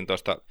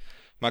mielenkiintoista.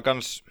 Mä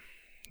kans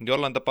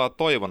jollain tapaa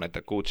toivon,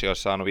 että Kutsi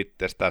olisi saanut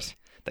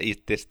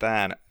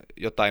itsestään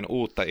jotain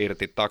uutta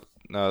irti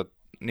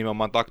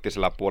nimenomaan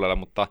taktisella puolella,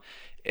 mutta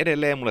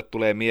edelleen mulle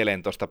tulee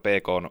mieleen tuosta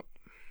PK:n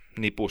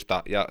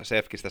nipusta ja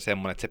Šefkistä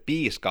semmoinen, että se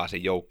piiskaa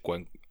sen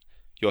joukkueen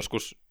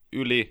joskus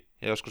yli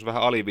ja joskus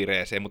vähän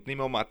alivireeseen, mutta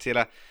nimenomaan, että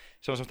siellä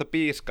se on semmoista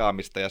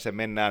piiskaamista ja se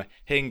mennään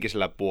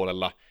henkisellä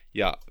puolella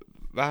ja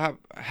vähän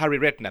Harry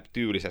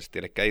Redknapp-tyylisesti,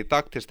 eli ei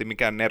taktisesti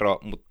mikään nero,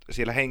 mutta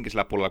siellä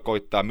henkisellä puolella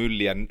koittaa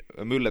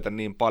myllätä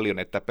niin paljon,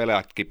 että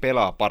pelaajatkin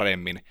pelaa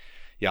paremmin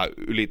ja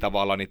yli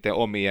tavallaan niiden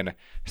omien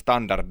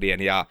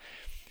standardien, ja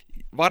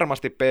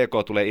varmasti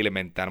PK tulee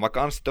ilmentään.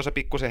 Vaikka Anssi tuossa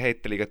pikkusen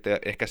heitteli, että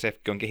ehkä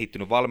Šefki on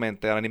kehittynyt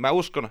valmentajana, niin mä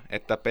uskon,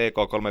 että PK35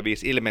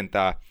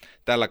 ilmentää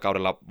tällä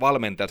kaudella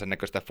valmentajansa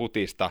näköistä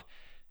futista,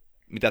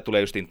 mitä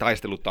tulee justiin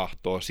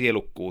taistelutahtoa,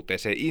 sielukkuuteen,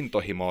 se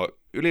intohimo,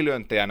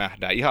 ylilyöntejä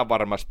nähdään ihan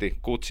varmasti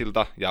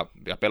Kutsilta ja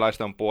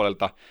pelaajiston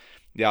puolelta.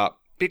 Ja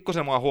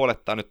pikkusen mua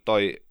huolettaa nyt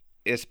toi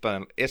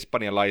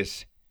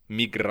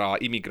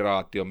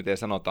espanjalais-immigraatio, miten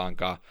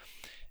sanotaankaan,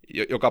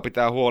 joka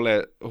pitää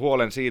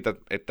huolen siitä,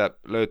 että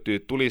löytyy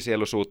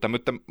tulisieluisuutta,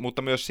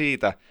 mutta myös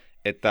siitä,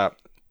 että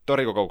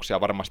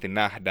torikokouksia varmasti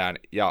nähdään,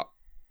 ja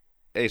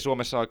ei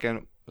Suomessa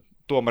oikein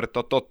tuomarit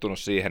ole tottunut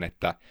siihen,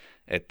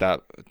 että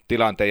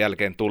tilanteen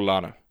jälkeen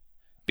tullaan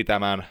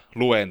pitämään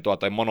luentoa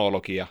tai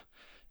monologia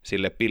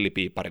sille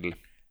pillipiiparille.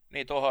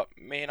 Niin tuohon,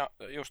 mihin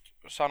just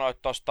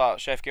sanoit tuosta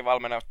Šefkin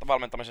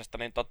valmentamisesta,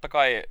 niin totta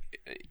kai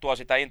tuo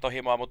sitä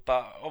intohimoa,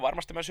 mutta on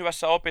varmasti myös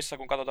hyvässä opissa,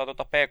 kun katsotaan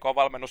tuota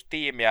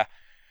PK-valmennustiimiä.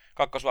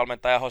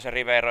 Kakkosvalmentaja Jose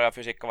Rivero ja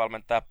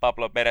fysiikkavalmentaja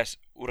Pablo Beres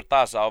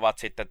Urtaza ovat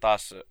sitten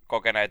taas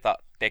kokeneita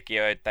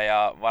tekijöitä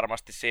ja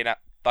varmasti siinä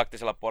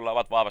taktisella puolella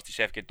ovat vahvasti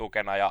Šefkin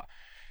tukena ja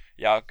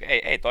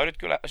ei toi nyt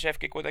kyllä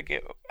Šefki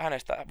kuitenkin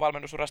hänestä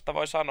valmennusurasta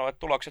voi sanoa, että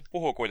tulokset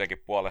puhuu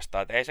kuitenkin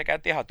puolestaan, että ei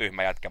sekään ihan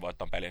tyhmä jätkä voi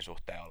ton pelin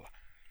suhteen olla.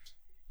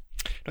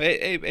 No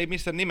ei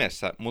missään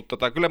nimessä,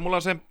 mutta kyllä mulla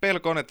on sen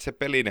pelko, että se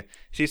pelin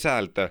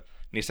sisältö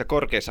niissä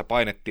korkeissa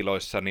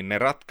painetiloissa, niin ne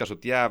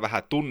ratkaisut jää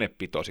vähän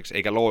tunnepitoisiksi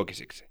eikä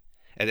loogisiksi.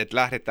 Että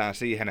lähdetään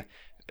siihen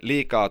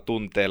liikaa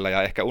tunteella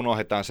ja ehkä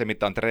unohdetaan se,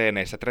 mitä on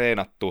treeneissä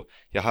treenattu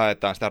ja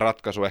haetaan sitä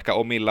ratkaisua ehkä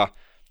omilla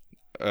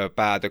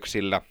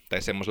päätöksillä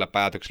tai semmoisilla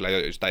päätöksillä,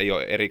 joista ei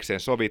ole erikseen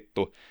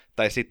sovittu,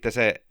 tai sitten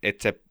se,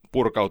 että se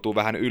purkautuu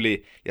vähän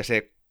yli ja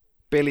se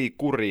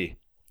pelikuri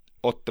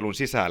ottelun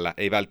sisällä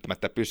ei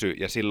välttämättä pysy,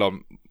 ja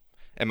silloin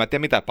en mä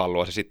tiedä mitä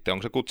palloa se sitten,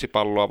 onko se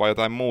kutsipalloa vai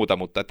jotain muuta,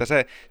 mutta että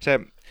se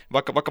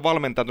vaikka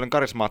valmentaa tuollainen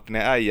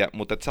karismaattinen äijä,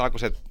 mutta että saako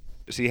se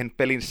siihen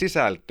pelin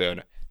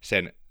sisältöön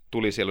sen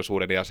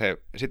tulisieluisuuden ja se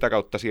sitä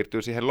kautta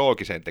siirtyy siihen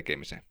loogiseen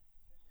tekemiseen.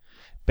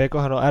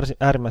 PKhan on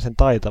äärimmäisen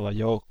taitava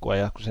joukkue,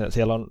 ja kun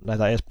siellä on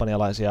näitä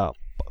espanjalaisia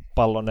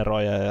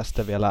palloneroja ja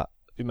sitten vielä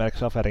Ymerek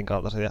Saferin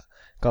kaltaisia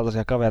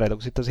kavereita,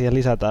 kun sitten siihen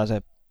lisätään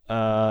se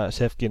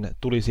Šefkin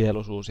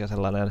tulisieluisuus ja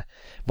sellainen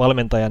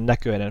valmentajan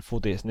näköinen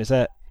futis, niin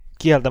se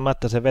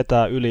kieltämättä se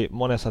vetää yli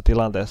monessa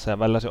tilanteessa ja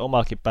välillä se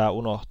omakin pää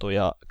unohtuu,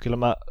 ja kyllä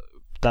mä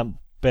tämän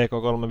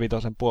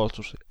PK35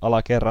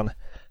 puolustusala kerran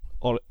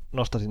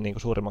nostaisin niin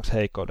kuin suurimmaksi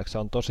heikkoudeksi. Se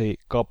on tosi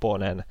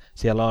kapoinen.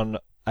 Siellä on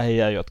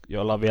äijä,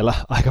 joilla on vielä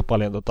aika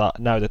paljon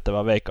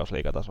näytettävää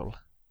Veikkausliigatasolla.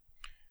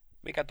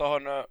 Mikä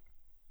tuohon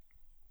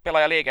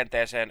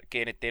pelaajaliikenteeseen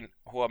kiinnittiin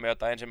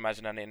huomiota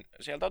ensimmäisenä, niin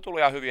sieltä on tullut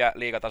ihan hyviä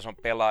liigatason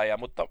pelaajia,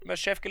 mutta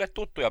myös Šefkille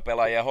tuttuja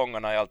pelaajia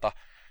Hongan ajalta.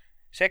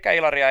 Sekä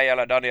Ilari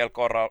Äijälä, Daniel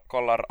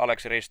Kollar,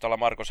 Aleksi Ristola,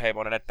 Markus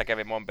Heimonen että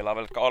Kevin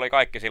Mompila, jotka oli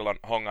kaikki silloin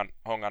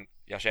Hongan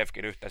ja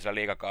Šefkin yhteisellä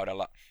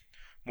liigakaudella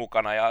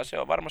mukana. Ja se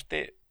on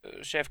varmasti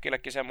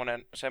Šefkillekin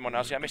semmoinen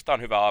asia, mistä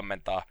on hyvä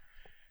ammentaa.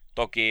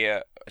 Toki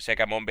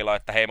sekä Mompila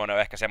että Heimonen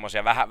on ehkä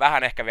semmoisia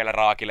vähän ehkä vielä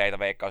raakileita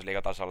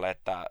Veikkausliigatasolle,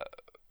 että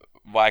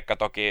vaikka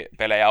toki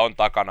pelejä on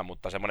takana,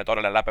 mutta semmoinen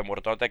todellinen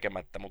läpimurto on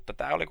tekemättä, mutta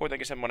tämä oli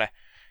kuitenkin semmoinen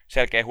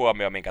selkeä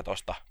huomio, minkä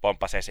tuosta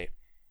pomppasi esiin.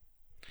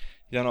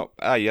 Ja no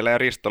äijällä ja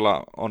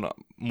Ristolla on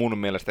mun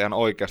mielestä ihan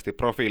oikeasti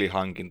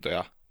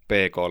profiilihankintoja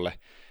PKlle,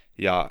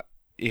 ja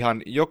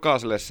ihan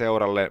jokaiselle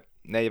seuralle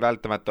ne ei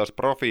välttämättä olisi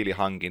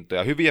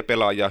profiilihankintoja, hyviä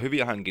pelaajia,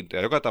 hyviä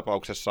hankintoja joka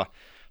tapauksessa,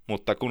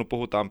 mutta kun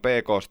puhutaan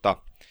PKsta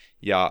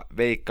ja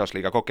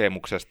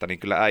Veikkausliiga-kokemuksesta, niin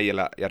kyllä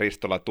äijällä ja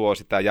Ristolla tuo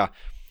sitä,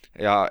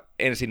 ja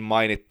ensin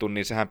mainittu,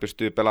 niin sehän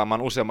pystyy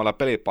pelaamaan useammalla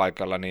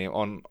pelipaikalla, niin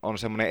on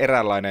semmoinen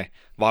eräänlainen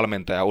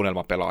valmentaja,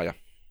 unelmapelaaja.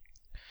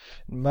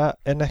 Mä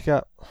en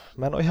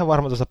ole ihan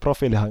varma tästä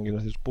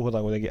profiilihankinnasta, jos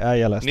puhutaan kuitenkin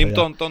äijälästä. Niin,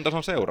 ton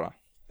tason seuraa.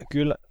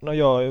 Kyllä, no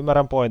joo,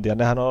 ymmärrän pointin.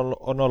 Nehän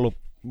on ollut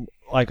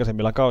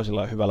aikaisemmilla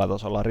kausilla hyvällä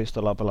tasolla.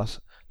 Ristola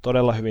pelasi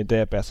todella hyvin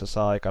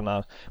TPS:ssä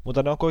aikanaan,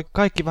 mutta ne on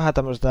kaikki vähän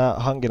tämmöiset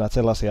hankinnat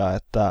sellaisia,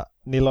 että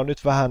niillä on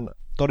nyt vähän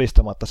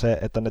todistamatta se,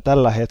 että ne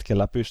tällä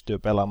hetkellä pystyy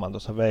pelaamaan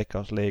tuossa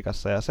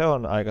Veikkausliigassa, ja se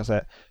on aika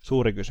se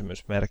suuri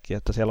kysymysmerkki,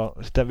 että siellä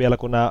on sitten vielä,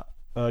 kun nämä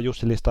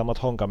Jussi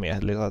listaamat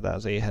honkamiehet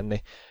lisätään siihen,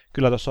 niin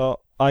kyllä tuossa on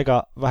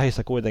aika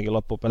vähissä kuitenkin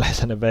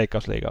loppupeleissä ne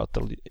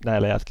Veikkausliiga-ottelut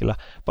näillä jätkillä.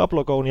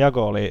 Pablo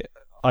Kouniago oli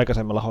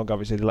aikaisemmalla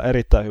honkavisitillä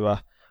erittäin hyvä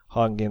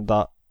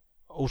hankinta.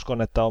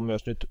 Uskon, että on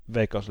myös nyt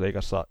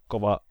Veikkausliigassa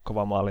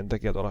kova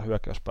maalintekijä tuolla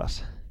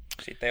hyökkäyspäässä.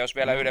 Sitten jos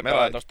vielä yhden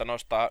pelaajan tuosta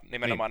nostaa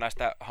nimenomaan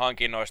näistä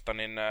hankinnoista,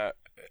 niin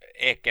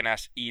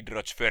Ekenäs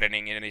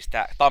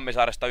Idrottsföreningistä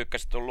Tammisaaresta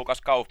ykkösestä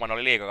Lukas Kaufman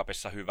oli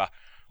Liigacupissa hyvä,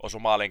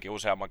 osui maalinkin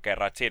useamman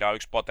kerran, että siinä on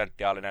yksi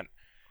potentiaalinen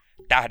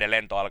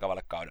tähdenlento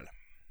alkavalle kaudelle.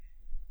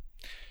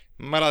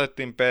 Me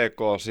laitettiin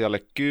PK sijalle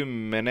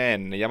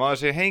 10, ja mä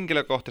olisin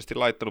henkilökohtaisesti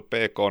laittanut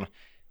PK:n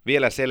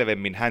vielä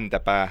selvemmin häntä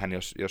päähän,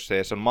 jos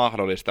se on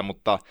mahdollista,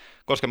 mutta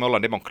koska me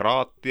ollaan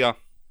demokraattia,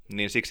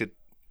 niin siksi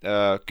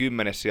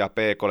 10 sija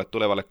PK:lle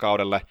tulevalle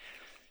kaudelle.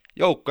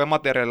 Joukkojen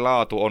materiaalin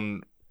laatu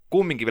on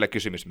kumminkin vielä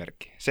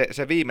kysymysmerkki.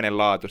 Se viimeinen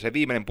laatu, se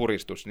viimeinen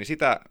puristus, niin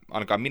sitä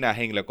ainakaan minä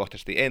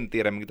henkilökohtaisesti en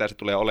tiedä, mitä se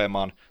tulee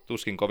olemaan,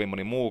 tuskin kovin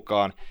moni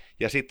muukaan.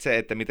 Ja sitten se,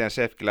 että miten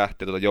Sefki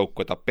lähtee tuota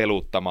joukkoita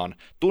peluttamaan.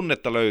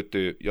 Tunnetta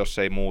löytyy, jos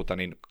ei muuta,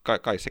 niin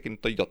kai sekin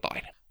nyt on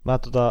jotain. Mä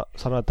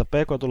sanoin, että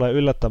PK tulee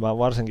yllättämään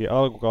varsinkin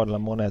alkukaudella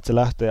monet, että se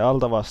lähtee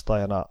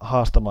altavastaajana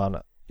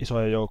haastamaan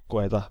isoja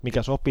joukkueita,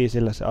 mikä sopii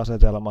sille se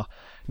asetelma.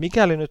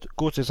 Mikäli nyt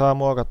Kutsi saa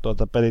muokattua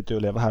tätä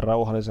pelityyliä vähän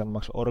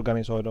rauhallisemmaksi,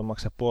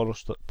 organisoidummaksi ja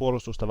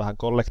puolustusta vähän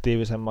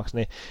kollektiivisemmaksi,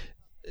 niin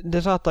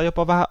ne saattaa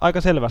jopa vähän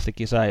aika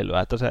selvästikin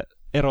säilyä, että se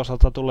ero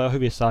saattaa tulla jo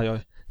hyvissä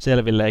ajoin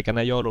selville, eikä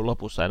ne joudu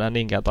lopussa enää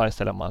niinkään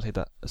taistelemaan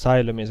siitä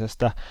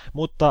säilymisestä,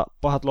 mutta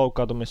pahat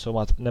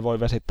loukkaantumissumat, ne voi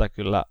vesittää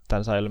kyllä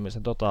tämän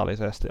säilymisen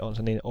totaalisesti, on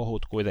se niin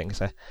ohut kuitenkin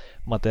se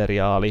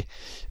materiaali.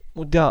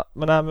 Ja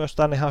mä näen myös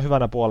tämän ihan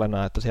hyvänä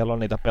puolena, että siellä on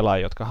niitä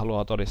pelaajia, jotka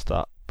haluaa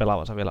todistaa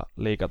pelaavansa vielä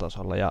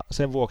liigatasolla, ja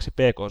sen vuoksi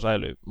PK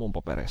säilyy mun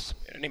paperissa.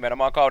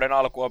 Nimenomaan kauden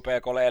alku on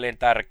PK:lle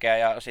elintärkeä,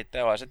 ja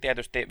sitten on se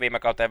tietysti viime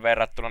kauteen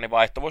verrattuna, niin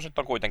vaihtuvuus nyt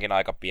on kuitenkin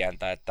aika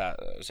pientä, että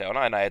se on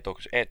aina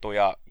etu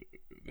ja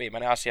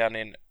viimeinen asia,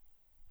 niin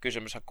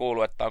kysymyshän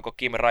kuuluu, että onko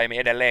Kim Raimi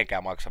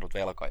edelleenkään maksanut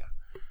velkoja.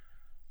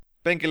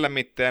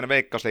 Penkinlämmittäjän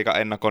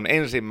Veikkausliiga-ennakon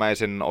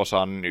ensimmäisen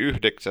osan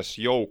 9.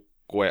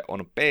 joukkue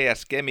on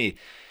PS Kemi,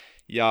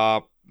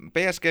 ja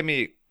PS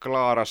Kemi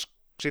klaaras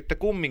sitten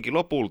kumminkin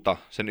lopulta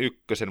sen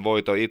ykkösen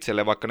voiton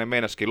itselle, vaikka ne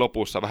meinasikin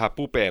lopussa vähän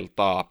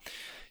pupeltaa.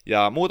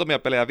 Ja muutamia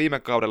pelejä viime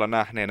kaudella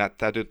nähneenä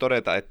täytyy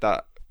todeta,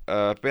 että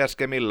PS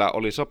Kemillä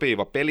oli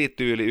sopiva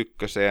pelityyli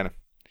ykköseen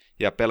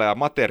ja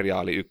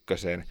pelaajamateriaali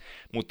ykköseen,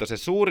 mutta se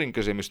suurin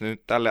kysymys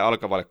nyt tälle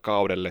alkavalle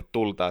kaudelle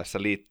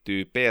tultaessa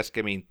liittyy PS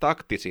Kemin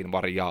taktisiin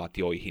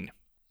variaatioihin.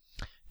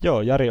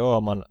 Joo, Jari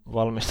Ooman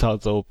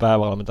valmistautuu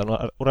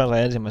päävalmentajana uransa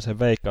ensimmäisen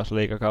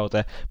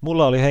Veikkausliigakauteen.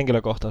 Mulla oli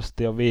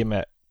henkilökohtaisesti jo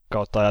viime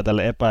kautta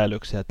ajatellen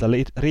epäilyksiä, että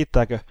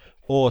riittääkö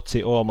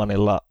Ootsi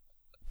Oomanilla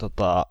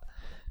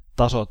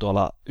taso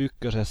tuolla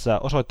ykkösessä.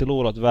 Osoitti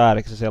luulot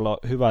vääriksi, siellä on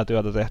hyvää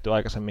työtä tehty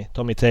aikaisemmin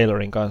Tommy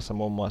Taylorin kanssa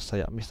muun muassa,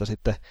 ja mistä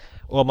sitten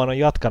Ooman on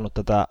jatkanut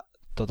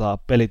tätä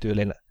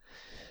pelityylin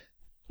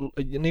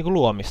niin kuin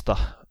luomista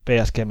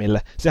PS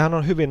Kemille. Sehän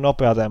on hyvin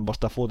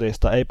nopeatempoista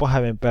futista, ei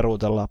pahemmin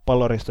peruutella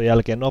palloriston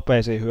jälkeen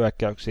nopeisiin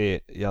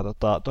hyökkäyksiin ja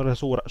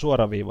todella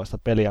suoraviivaista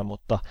peliä,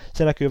 mutta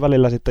se näkyy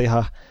välillä sitten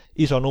ihan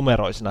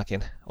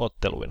isonumeroisinakin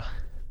otteluina.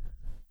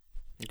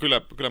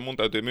 Kyllä mun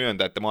täytyy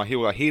myöntää, että mua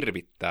hiukan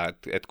hirvittää,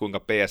 että kuinka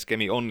PS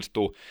Kemi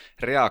onnistuu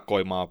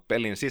reagoimaan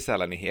pelin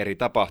sisällä niihin eri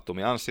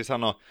tapahtumiin. Anssi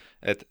sanoi,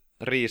 että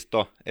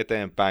riisto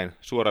eteenpäin,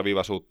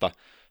 suoraviivaisuutta,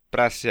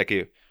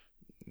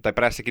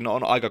 prässikin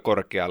on aika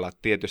korkealla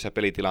tietyissä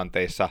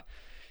pelitilanteissa,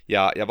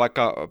 ja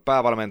vaikka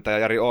päävalmentaja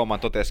Jari Ooman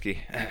totesikin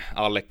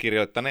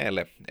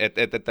allekirjoittaneelle,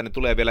 että ne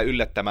tulee vielä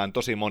yllättämään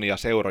tosi monia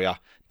seuroja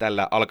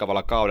tällä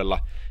alkavalla kaudella,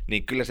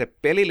 niin kyllä se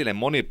pelillinen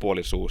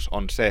monipuolisuus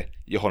on se,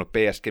 johon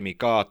PS Kemi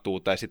kaatuu,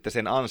 tai sitten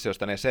sen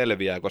ansiosta ne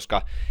selviää,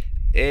 koska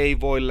ei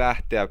voi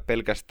lähteä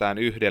pelkästään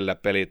yhdellä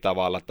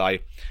pelitavalla, tai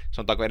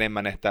sanotaanko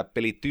enemmän, että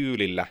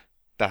pelityylillä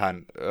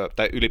tähän,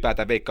 tai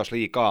ylipäätään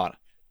Veikkausliigaan,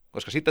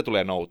 koska sitten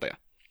tulee nouteja.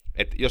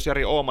 Et jos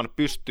Jari Ooman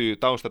pystyy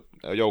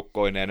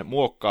taustajoukkoineen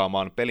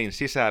muokkaamaan pelin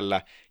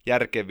sisällä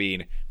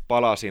järkeviin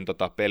palasiin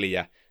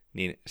peliä,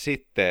 niin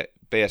sitten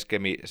PS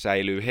Kemi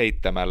säilyy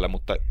heittämällä,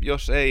 mutta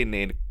jos ei,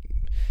 niin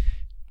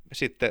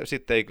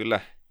sitten ei kyllä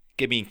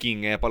Kemin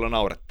kingejä paljon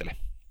naurettele.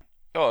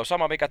 Joo,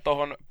 sama mikä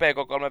tuohon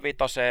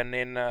PK35,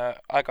 niin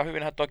aika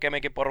hyvinhän tuo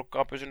Keminkin porukka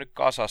on pysynyt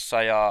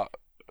kasassa ja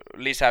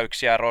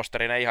lisäyksiä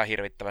rosterina ihan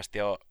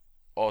hirvittävästi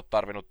ole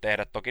tarvinnut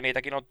tehdä. Toki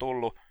niitäkin on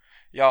tullut.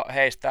 Ja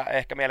heistä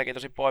ehkä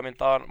mielenkiintoisin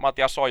poiminta on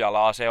Matias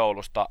Ojala AC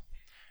Oulusta.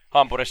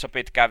 Hampurissa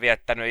pitkään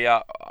viettänyt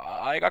ja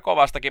aika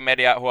kovastakin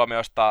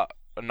mediahuomiosta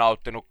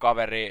nauttinut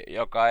kaveri,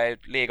 joka ei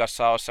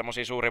liigassa ole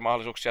semmoisia suuria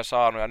mahdollisuuksia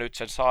saanut ja nyt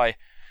sen sai.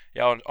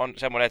 Ja on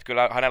semmoinen, että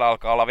kyllä hänellä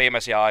alkaa olla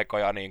viimeisiä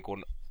aikoja niin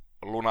kuin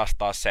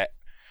lunastaa se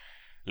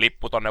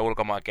lippu tonne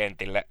ulkomaan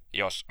kentille,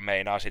 jos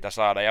meinaa sitä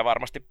saada. Ja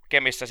varmasti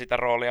Kemissä sitä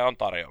roolia on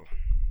tarjolla.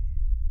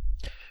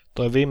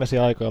 Toi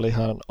viimeisiä aikoja oli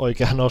ihan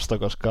oikea nosto,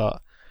 koska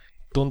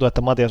tuntuu,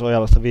 että Matias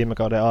Ojalasta viime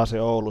kauden AC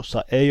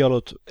Oulussa ei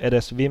ollut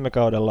edes viime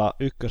kaudella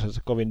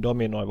ykkösessä kovin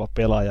dominoiva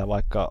pelaaja,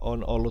 vaikka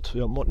on ollut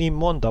jo niin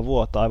monta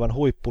vuotta aivan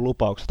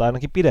huippulupauksena, tai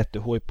ainakin pidetty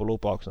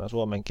huippulupauksena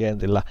Suomen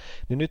kentillä,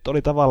 niin nyt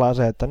oli tavallaan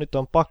se, että nyt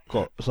on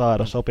pakko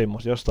saada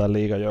sopimus jostain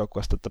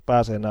liigajoukkueesta, että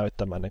pääsee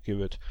näyttämään ne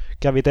kyvyt.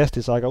 Kävi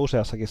testissä aika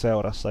useassakin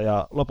seurassa,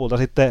 ja lopulta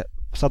sitten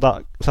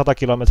 100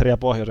 kilometriä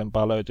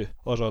pohjoisempaa löytyi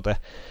osoite.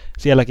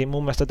 Sielläkin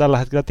mun mielestä tällä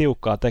hetkellä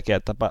tiukkaa tekee,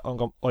 että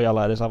onko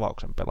Ojala edes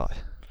avauksen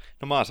pelaaja.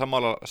 No mä oon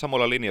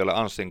samalla linjoilla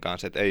Anssin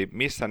kanssa, että ei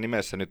missään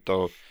nimessä nyt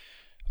ole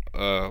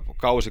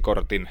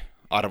kausikortin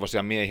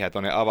arvoisia miehiä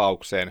tuonne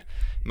avaukseen.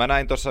 Mä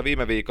näin tuossa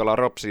viime viikolla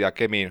Ropsin ja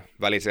Kemin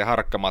välisen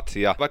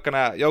harkkamatsin, ja vaikka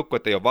nämä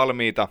joukkueet ei ole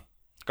valmiita,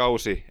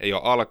 kausi ei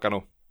ole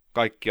alkanut,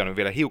 kaikki on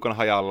vielä hiukan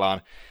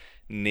hajallaan,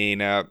 niin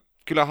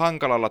kyllä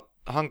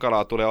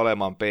hankalaa tulee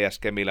olemaan PS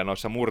Kemillä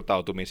noissa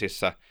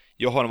murtautumisissa,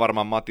 johon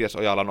varmaan Matias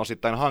Ojala on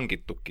osittain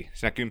hankittukin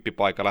siinä 10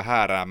 paikalla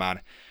hääräämään.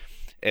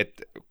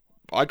 Et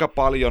aika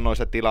paljon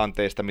noista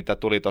tilanteista, mitä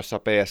tuli tuossa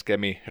PS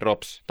Kemi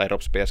Rops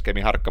PS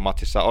Kemi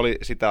harkkamatsissa, oli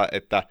sitä,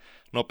 että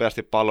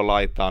nopeasti pallo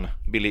laitaan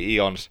Billy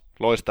Ions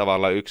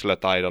loistavalla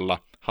yksilötaidolla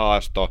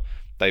haasto,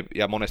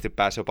 ja monesti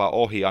pääsi jopa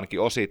ohi ainakin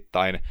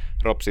osittain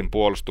Ropsin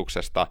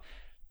puolustuksesta.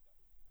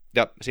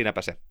 Ja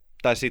siinäpä se.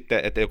 Tai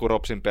sitten, että joku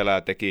Ropsin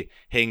pelaaja teki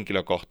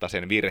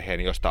henkilökohtaisen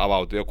virheen, josta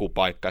avautui joku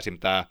paikka,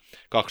 esimerkiksi tämä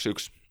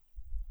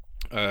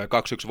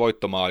 2-1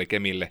 voittomaali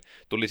Kemille.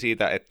 Tuli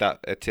siitä, että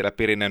siellä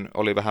Pirinen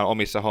oli vähän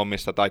omissa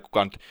hommissa, tai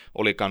kukaan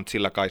olikaan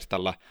sillä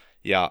kaistalla,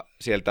 ja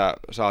sieltä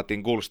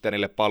saatiin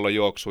Gulstenille pallo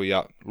juoksuun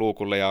ja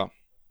luukulle, ja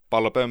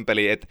pallo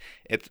pömpeli, että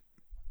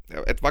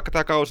vaikka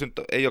tämä kausi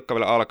nyt ei olekaan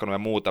vielä alkanut ja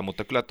muuta,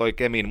 mutta kyllä toi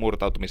Kemin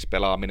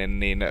murtautumispelaaminen,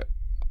 niin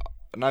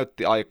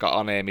näytti aika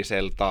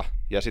aneemiselta,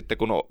 ja sitten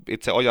kun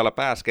itse Ojala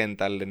pääsi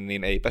kentälle,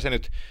 niin eipä se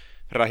nyt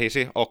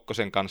rähisi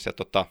Okkosen kanssa,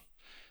 ja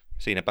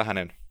siinäpä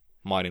hänen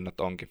maininnat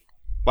onkin,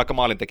 vaikka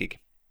maalin tekikin.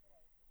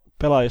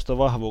 Pelaajiston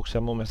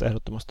vahvuuksia mun mielestä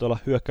ehdottomasti tuolla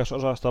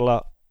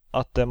hyökkäysosastolla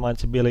Atte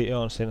mainitsi Billy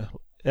Jonsin.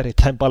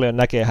 Erittäin paljon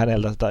näkee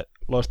häneltä sitä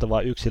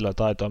loistavaa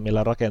yksilötaitoa,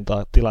 millä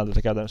rakentaa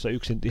tilanteita käytännössä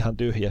yksin ihan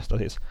tyhjästä.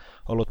 Siis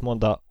ollut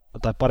monta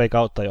tai pari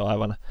kautta jo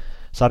aivan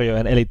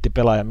sarjojen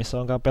eliittipelaaja, missä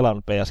onkaan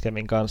pelannut PS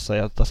Kemin kanssa.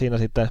 Ja siinä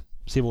sitten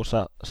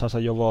sivussa Sasa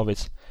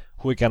Jovovic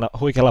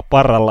huikealla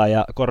parralla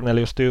ja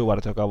Cornelius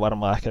Stewart, joka on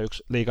varmaan ehkä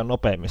yksi liigan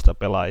nopeimmista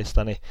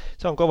pelaajista, niin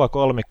se on kova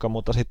kolmikko,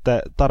 mutta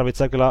sitten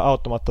tarvitsee kyllä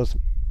auttamatta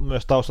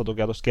myös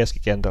taustatukea tuosta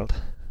keskikentältä.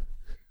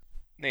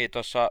 Niin,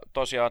 tuossa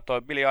tosiaan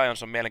tuo Billy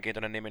Ions on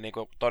mielenkiintoinen nimi, niin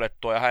kuin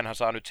todettua, ja hänhän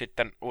saa nyt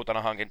sitten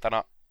uutena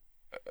hankintana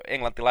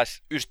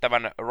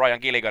englantilaisystävän Ryan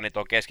Gilliganin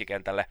tuon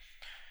keskikentälle,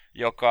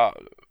 joka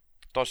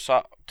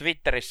tuossa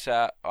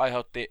Twitterissä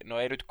aiheutti, no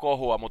ei nyt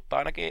kohua, mutta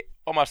ainakin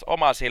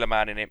omaa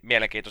silmääni niin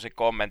mielenkiintoisen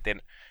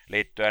kommentin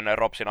liittyen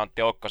Ropsin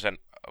Antti Okkosen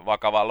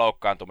vakavaan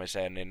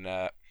loukkaantumiseen, niin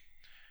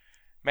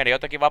meni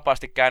jotenkin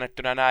vapaasti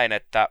käännettynä näin,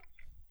 että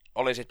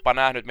olisitpa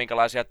nähnyt,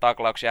 minkälaisia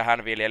taklauksia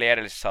hän viljeli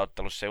edellisessä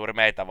ottelussa juuri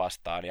meitä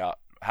vastaan, ja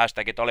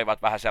hashtagit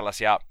olivat vähän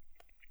sellaisia,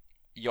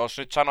 jos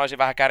nyt sanoisin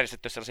vähän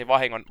kärjistetty sellaisia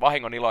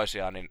vahingon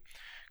iloisia, niin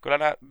kyllä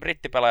nämä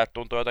brittipelaajat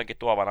tuntuu jotenkin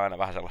tuovan aina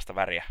vähän sellaista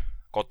väriä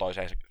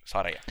kotoiseen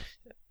sarjaan.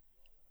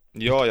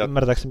 Joo, ja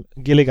ymmärtääkseni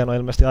Gilligan on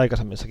ilmeisesti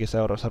aikaisemmissakin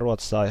seuroissa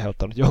Ruotsissa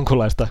aiheuttanut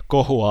jonkunlaista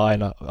kohua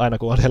aina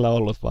kun on siellä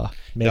ollut vaan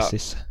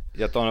messissä.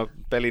 Ja tuon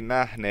pelin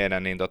nähneenä,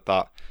 niin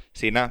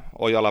siinä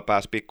Ojala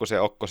pääsi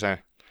pikkusen Okkosen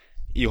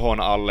ihon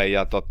alle,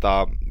 ja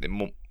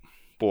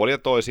puoli ja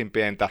toisin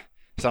pientä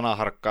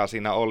sanaharkkaa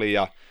siinä oli,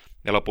 ja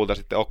lopulta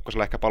sitten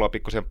Okkosella ehkä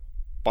pikkusen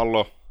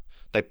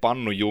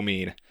pannu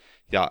jumiin,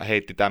 ja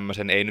heitti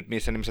tämmöisen, ei nyt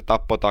missään nimessä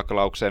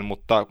tappotaklaukseen,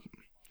 mutta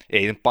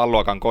ei nyt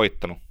palloakaan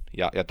koittanut,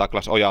 ja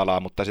taklas Ojalaa,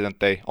 mutta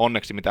sitten ei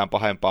onneksi mitään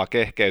pahempaa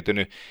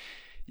kehkeytynyt.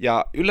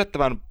 Ja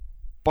yllättävän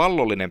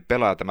pallollinen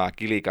pelaaja tämä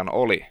Gilligan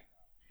oli,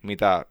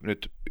 mitä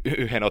nyt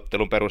yhden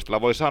ottelun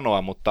perusteella voi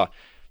sanoa, mutta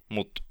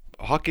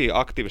haki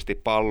aktiivisesti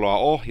palloa,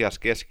 ohjasi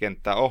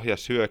keskikenttää,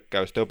 ohjasi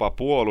hyökkäystä, jopa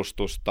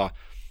puolustusta,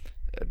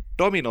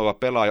 dominoiva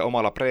pelaaja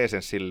omalla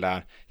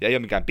presenssillään, ja ei ole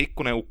mikään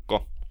pikkuinen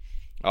ukko,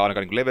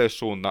 ainakaan niin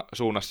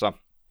leveyssuunnassa,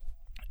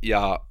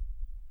 ja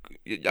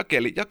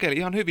jakeli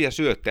ihan hyviä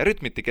syöttejä,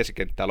 rytmitti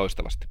keskikenttää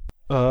loistavasti.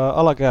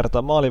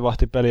 Alakerta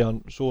maalivahtipeli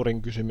on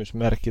suurin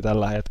kysymysmerkki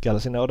tällä hetkellä.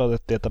 Sinne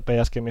odotettiin, että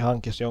PS Kemi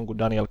hankkisi jonkun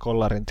Daniel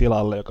Kollarin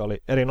tilalle, joka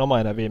oli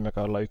erinomainen viime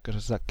kaudella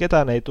ykkösessä.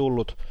 Ketään ei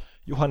tullut.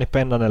 Juhani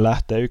Pennanen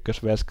lähtee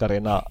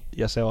ykkösveskarina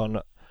ja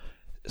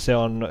se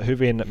on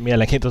hyvin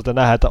mielenkiintoista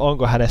nähdä, että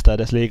onko hänestä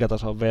edes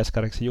liigatason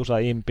veskariksi. Jusa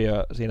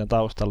Impiö siinä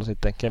taustalla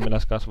sitten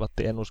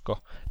Kemiläs-kasvatti, en usko,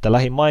 että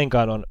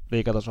lähimainkaan on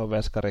liigatason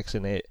veskariksi,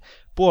 niin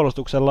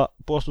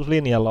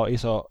puolustuslinjalla on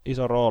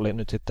iso rooli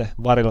nyt sitten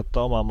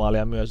varilottaa omaa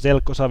maalia myös.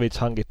 Zelko Savic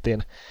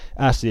hankittiin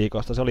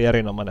SJK:sta, se oli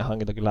erinomainen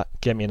hankinta kyllä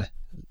Kemin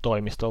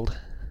toimistolta.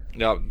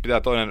 Ja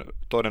pitää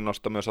toinen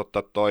nosto myös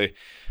ottaa toi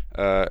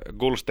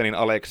Gulstenin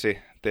Aleksi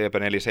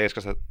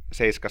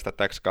TP47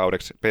 täksi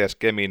kaudeksi PS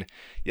Kemin,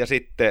 ja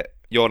sitten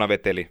Joona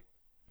Veteli,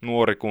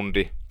 nuori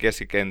kundi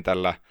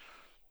keskikentällä,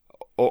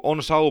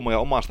 on saumoja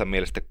omasta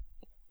mielestä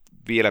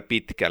vielä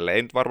pitkälle,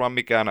 ei nyt varmaan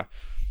mikään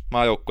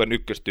maajoukkueen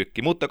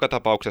ykköstykki, mutta joka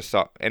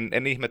tapauksessa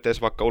en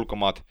ihmettelisi, vaikka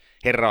ulkomaat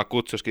herraa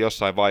kutsuskin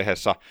jossain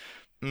vaiheessa.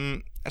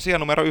 Sija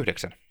numero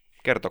 9,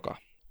 kertokaa.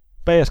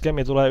 PS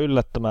Kemi tulee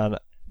yllättämään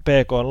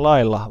PK:n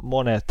lailla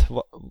monet,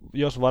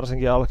 jos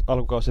varsinkin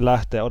alkukausi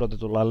lähtee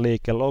odotetullaan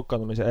liikkeelle,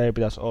 loukkaantumisia ei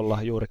pitäisi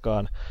olla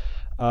juurikaan.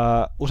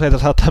 Useita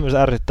saattaa myös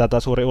ärsyttää tämä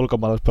suuri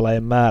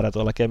ulkomaalaispelaajien määrä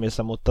tuolla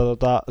Kemissä, mutta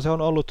se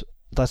on ollut,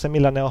 tai se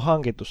millä ne on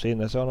hankittu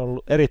sinne, se on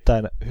ollut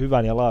erittäin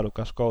hyvän ja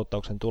laadukas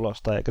kouttauksen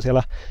tulosta, eikä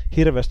siellä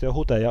hirveästi ole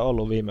huteja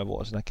ollut viime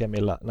vuosina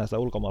Kemillä näistä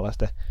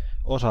ulkomaalaisten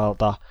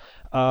osalta.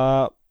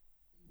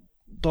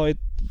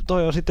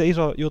 Toi on sitten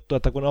iso juttu,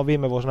 että kun ne on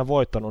viime vuosina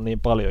voittanut niin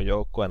paljon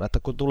joukkueena, että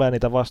kun tulee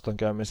niitä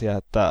vastoinkäymisiä,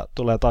 että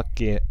tulee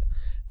takkiin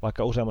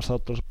vaikka useammassa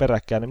ottelussa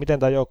peräkkäin, niin miten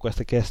tämä joukkue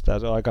sitten kestää,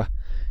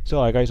 se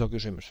on aika iso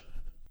kysymys.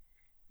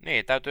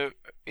 Niin, täytyy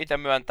itse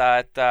myöntää,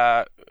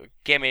 että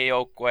Kemin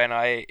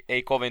joukkueena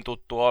ei kovin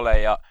tuttu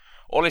ole, ja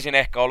olisin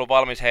ehkä ollut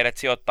valmis heidät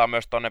sijoittaa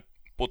myös tuonne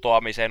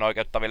putoamiseen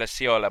oikeuttaville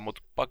sijoille,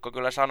 mutta pakko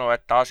kyllä sanoa,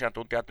 että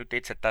asiantuntijat nyt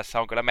itse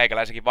tässä on kyllä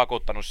meikäläisenkin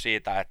vakuuttanut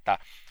siitä, että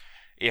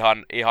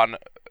ihan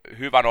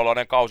hyvän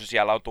oloinen kausi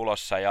siellä on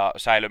tulossa, ja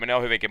säilyminen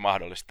on hyvinkin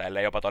mahdollista,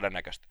 ellei jopa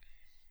todennäköistä.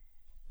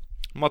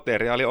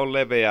 Materiaali on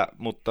leveä,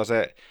 mutta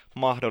se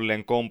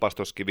mahdollinen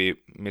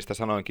kompastuskivi, mistä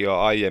sanoinkin jo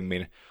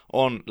aiemmin,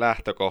 on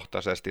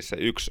lähtökohtaisesti se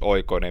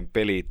yksioikoinen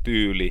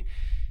pelityyli.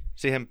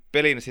 Siihen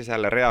pelin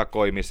sisällä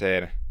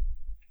reagoimiseen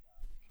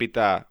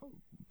pitää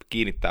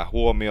kiinnittää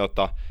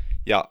huomiota,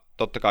 ja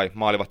totta kai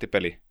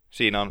maalivahtipeli.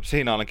 Siinä on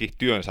ainakin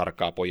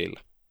työnsarkaa pojilla.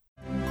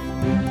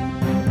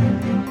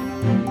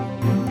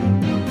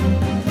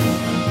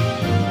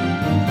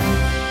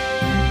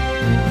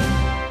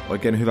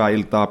 Oikein hyvää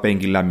iltaa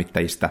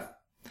Penkinlämmittäjistä.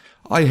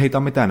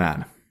 Aiheitamme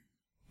tänään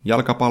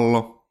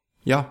jalkapallo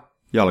ja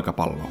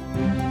jalkapallo.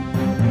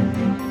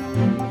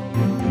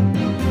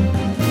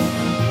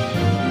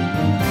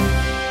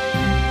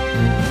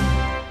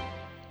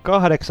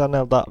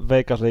 Kahdeksannelta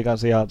Veikkausliigan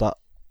sijalta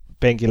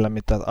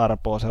Penkinlämmittäjät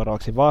arpoo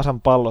seuraavaksi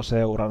Vaasan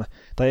Palloseuran.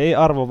 Tai ei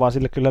arvo, vaan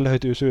sille kyllä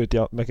löytyy syyt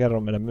ja me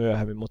kerromme ne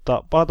myöhemmin.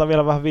 Mutta palataan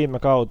vielä vähän viime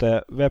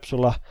kauteen.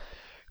 Vepsulla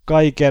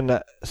kaiken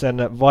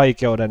sen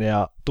vaikeuden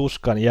ja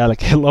tuskan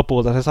jälkeen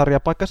lopulta se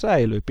sarjapaikka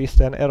säilyy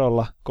pisteen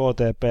erolla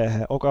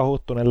KTP:hen. Oka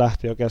Huttunen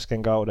lähti jo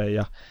kesken kauden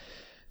ja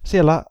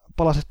siellä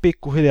palaset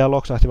pikkuhiljaa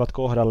loksahtivat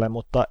kohdalle,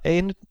 mutta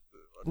ei nyt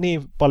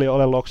niin paljon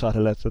ole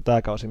loksahdelleet, että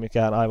tämä kausi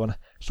mikään aivan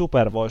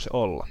super voisi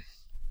olla.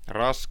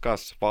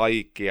 Raskas,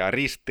 vaikea,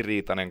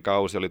 ristiriitainen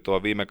kausi oli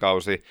tuo viime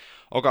kausi.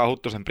 Oka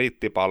Huttusen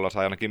brittipallo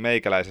sai ainakin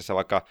meikäläisessä,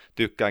 vaikka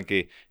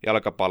tykkäänkin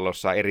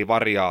jalkapallossa eri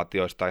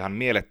variaatioista ihan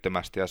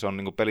mielettömästi, ja se on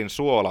niin kuin pelin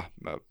suola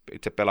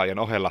itse pelaajien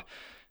ohella,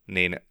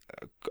 niin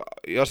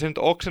jos se nyt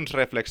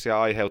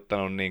oksennusrefleksiä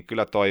aiheuttanut, niin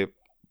kyllä toi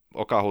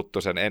Oka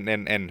Huttusen,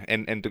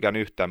 en tykään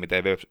yhtään,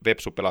 miten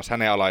Vepsu pelasi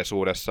hänen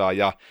alaisuudessaan,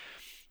 ja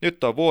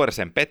nyt on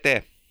Vuorisen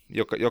Pete,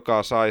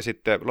 joka sai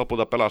sitten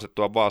lopulta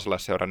pelastettua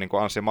vaasalaisseuran, niin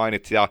kuin Anssi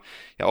mainitsi, ja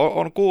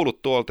on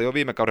kuullut tuolta jo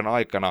viime kauden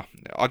aikana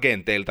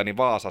agenteiltani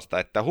Vaasasta,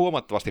 että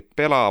huomattavasti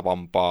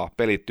pelaavampaa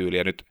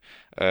pelityyliä nyt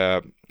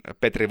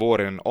Petri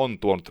Vuorinen on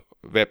tuonut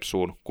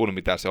Vepsuun, kuin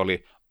mitä se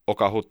oli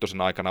Oka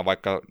Huttusen aikana,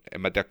 vaikka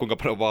en mä tiedä kuinka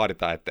paljon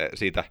vaaditaan, että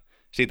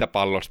siitä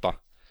pallosta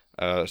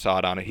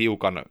saadaan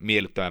hiukan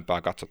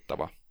miellyttävämpää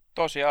katsottavaa.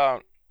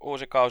 Tosiaan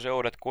uusi kausi,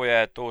 uudet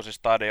kujeet, uusi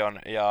stadion,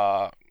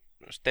 ja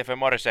Stephen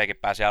Morrisseykin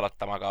pääsi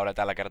aloittamaan kauden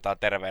tällä kertaa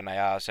terveenä,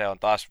 ja se on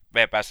taas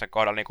VPS:n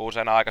kohdalla niin kuin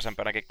useina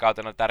aikaisempinakin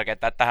kautena on tärkeää,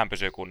 että tähän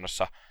pysyy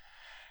kunnossa.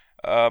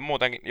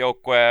 Muuten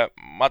joukkueen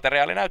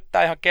materiaali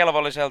näyttää ihan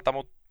kelvolliselta,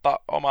 mutta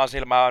omaan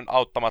silmään on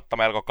auttamatta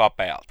melko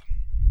kapealta.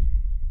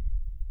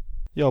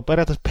 Joo,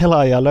 periaatteessa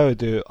pelaajia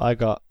löytyy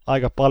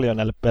aika paljon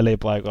näille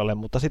pelipaikoille,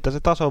 mutta sitten se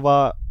taso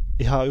vaan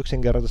ihan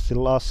yksinkertaisesti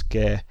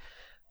laskee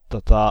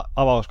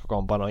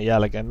avauskokoonpanon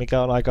jälkeen,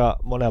 mikä on aika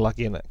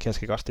monellakin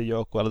keskikastin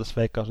joukkueella tässä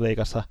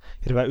Veikkausliigassa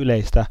hirveän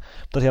yleistä.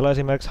 Mutta siellä on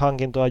esimerkiksi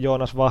hankintoa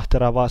Joonas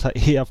Vahtera Vaasa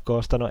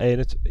IFK:sta, no ei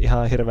nyt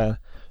ihan hirveän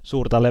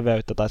suurta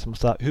leveyttä tai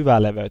semmoista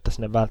hyvää leveyttä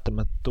sinne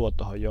välttämättä tuo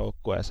tuohon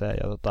joukkueeseen.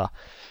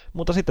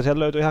 Mutta sitten siellä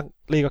löytyy ihan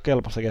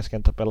liigakelpoista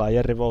keskentäpelaa,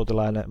 Jerri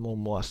Voutilainen muun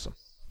muassa.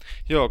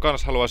 Joo,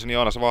 kans haluaisin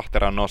Joonas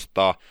Vahteran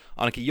nostaa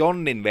ainakin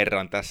jonnin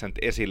verran tässä nyt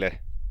esille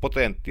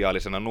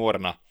potentiaalisena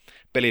nuorena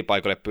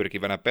pelipaikalle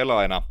pyrkivänä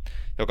pelaajana,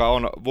 joka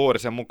on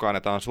Vuorisen mukaan,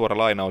 että on suora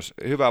lainaus,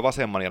 hyvä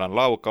vasemman jalan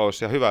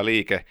laukaus ja hyvä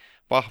liike.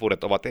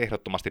 Vahvuudet ovat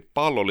ehdottomasti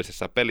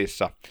pallollisessa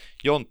pelissä.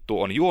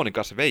 Jonttu on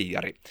juonikas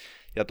veijari.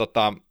 Ja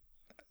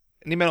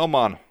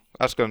nimenomaan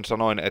äsken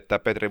sanoin, että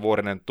Petri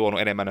Vuorinen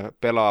tuonut enemmän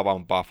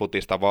pelaavampaa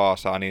futista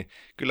Vaasaan, niin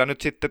kyllä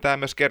nyt sitten tämä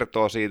myös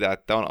kertoo siitä,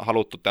 että on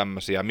haluttu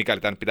tämmöisiä,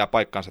 mikäli tämä pitää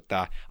paikkansa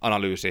tämä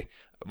analyysi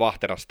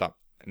Vahterasta,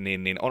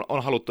 niin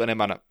on haluttu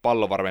enemmän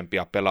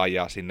pallovarvempia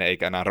pelaajia sinne,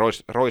 eikä enää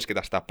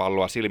roiskita sitä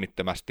palloa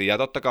silmittömästi. Ja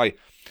totta kai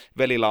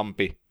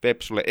Velilampi,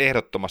 Vepsulle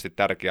ehdottomasti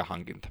tärkeä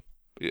hankinta.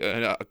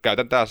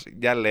 Käytän taas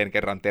jälleen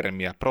kerran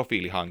termiä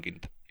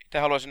profiilihankinta. Itse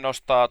haluaisin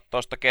nostaa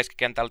tuosta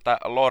keskikentältä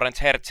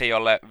Lorenz Hertzin,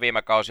 jolle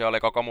viime kausi oli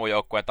koko muun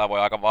joukkueen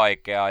tavoin aika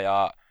vaikea.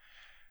 Ja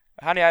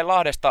hän jäi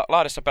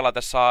Lahdessa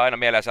pelatessa aina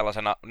mieleen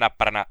sellaisena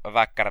näppäränä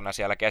väkkäränä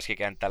siellä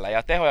keskikentällä.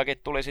 Ja tehojakin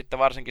tuli sitten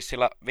varsinkin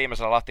sillä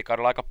viimeisellä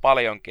Lahtikaudella aika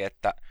paljonkin,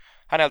 että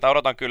häneltä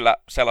odotan kyllä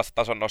sellaista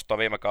tason nostoa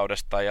viime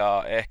kaudesta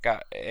ja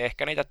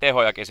ehkä niitä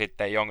tehojakin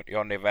sitten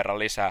jonnin verran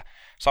lisää.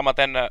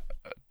 Samaten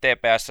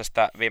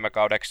TPS:stä viime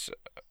kaudeksi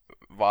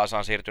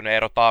Vaasaan siirtynyt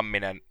Eero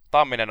Tamminen.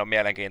 Tamminen on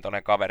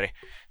mielenkiintoinen kaveri.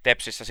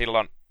 Tepsissä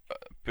silloin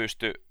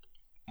pystyi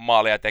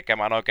maalia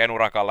tekemään oikein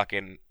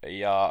urakallakin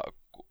ja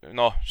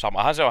no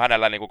samahan se on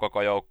hänellä niin kuin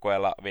koko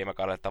joukkueella viime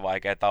kaudella, että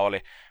vaikeaa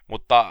oli,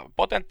 mutta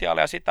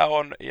potentiaalia sitä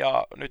on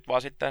ja nyt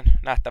vaan sitten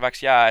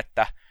nähtäväksi jää,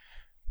 että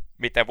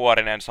miten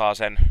Vuorinen saa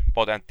sen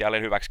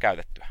potentiaalin hyväksi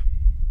käytettyä.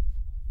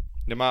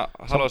 Ja mä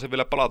haluaisin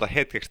vielä palata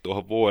hetkeksi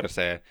tuohon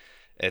Vuoriseen,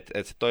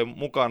 että se toi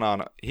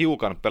mukanaan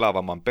hiukan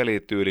pelaavamman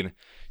pelityylin,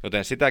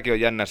 joten sitäkin on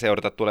jännä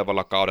seurata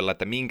tulevalla kaudella,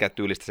 että minkä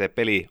tyylistä se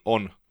peli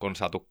on, kun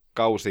saatu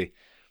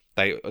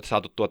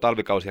tuo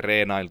talvikausi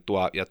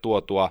reenailtua ja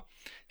tuotua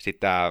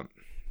sitä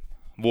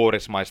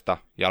vuorismaista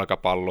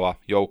jalkapalloa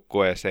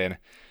joukkueeseen,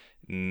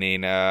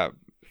 niin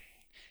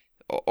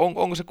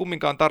onko se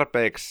kumminkaan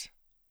tarpeeksi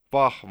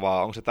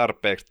vahvaa, onko se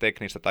tarpeeksi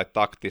teknistä tai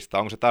taktista,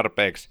 onko se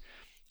tarpeeksi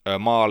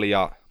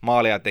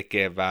maalia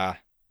tekevää,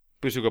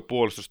 pysyykö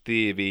puolustus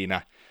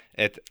tiiviinä.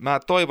 Et mä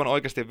toivon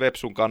oikeasti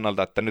Vepsun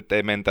kannalta, että nyt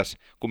ei mentäisi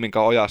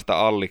kumminkaan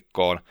ojasta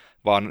allikkoon,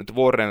 vaan nyt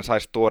Vuorinen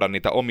saisi tuoda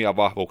niitä omia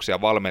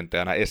vahvuuksia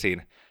valmentajana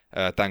esiin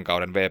tämän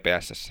kauden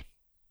VPS:ssä.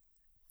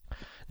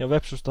 Ja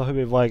Vepsusta on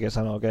hyvin vaikea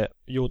sanoa oikein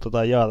juuta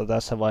tai jaata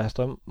tässä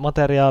vaiheessa. Tuo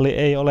materiaali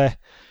ei ole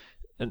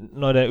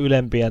noiden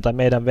ylempien tai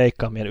meidän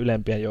veikkaamien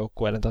ylempien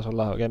joukkueiden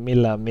tasolla oikein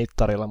millään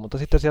mittarilla, mutta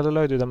sitten sieltä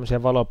löytyy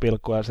tämmöisiä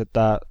valopilkkuja ja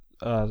sitten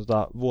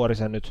tämä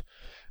Vuorisen nyt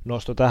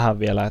nosto tähän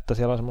vielä, että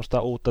siellä on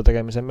semmoista uutta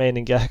tekemisen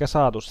meininkiä ehkä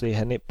saatu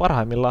siihen, niin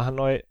parhaimmillaanhan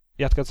noi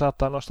jätkät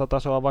saattaa nostaa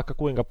tasoa vaikka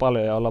kuinka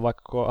paljon ja olla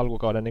vaikka koko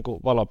alkukauden niin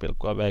kuin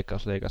valopilkkua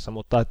Veikkausliigassa,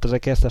 mutta että se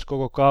kestäisi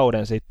koko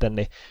kauden sitten,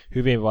 niin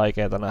hyvin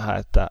vaikeaa nähdä,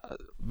 että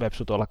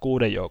Vepsu tuolla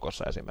 6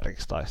 joukossa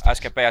esimerkiksi taistaa.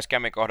 SGP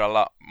Kemmin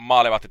kohdalla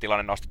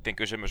maalivahtitilanne nostettiin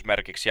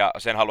kysymysmerkiksi ja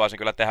sen haluaisin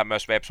kyllä tehdä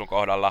myös Vepsun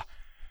kohdalla.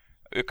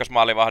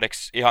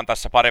 Ykkösmaalivahdiksi ihan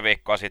tässä pari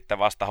viikkoa sitten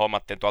vasta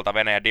hommattiin tuolta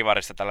Venäjän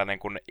divarista tällainen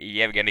kuin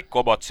Jevgeni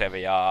Kobotsev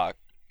ja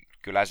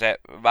kyllä se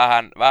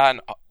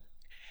vähän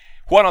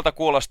huonolta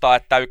kuulostaa,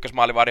 että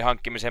ykkösmaalivahdin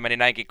hankkimiseen meni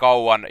näinkin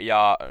kauan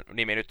ja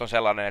nimi nyt on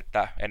sellainen,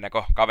 että ennen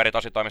kuin kaveri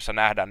tositoimissa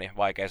nähdään, niin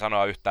vaikea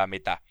sanoa yhtään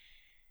mitään.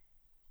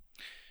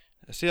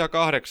 Sija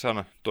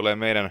 8 tulee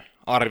meidän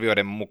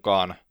arvioiden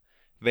mukaan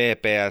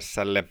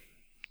VPS:lle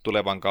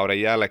tulevan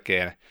kauden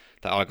jälkeen,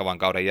 tai alkavan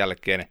kauden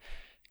jälkeen.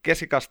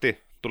 Keskikasti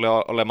tulee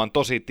olemaan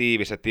tosi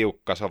tiivis ja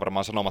tiukka, se on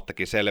varmaan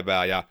sanomattakin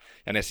selvää, ja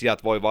ne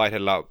sijat voi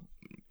vaihdella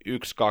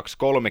 1, 2,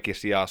 3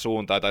 sijaa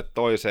suuntaan tai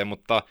toiseen,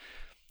 mutta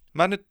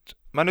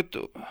mä nyt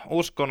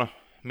uskon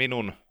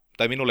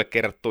minulle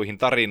kerrottuihin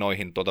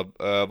tarinoihin tuolta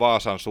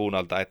Vaasan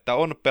suunnalta, että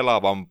on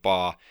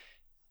pelaavampaa.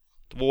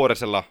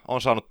 Vuorisella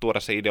on saanut tuoda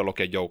se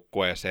ideologian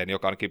joukkueeseen,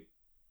 joka ainakin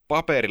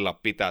paperilla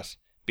pitäisi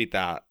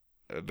pitää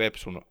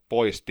Vepsun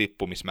pois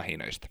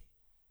tippumismähinöistä.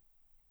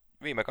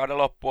 Viime kauden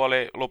loppu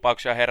oli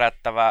lupauksia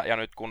herättävää, ja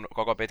nyt kun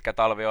koko pitkä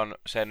talvi on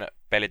sen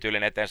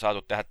pelityylin eteen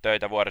saatu tehdä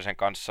töitä Vuorisen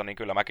kanssa, niin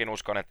kyllä mäkin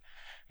uskon, että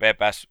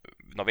VPS,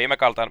 no viime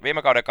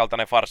kauden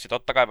kaltainen farssi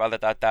totta kai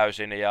vältetään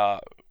täysin, ja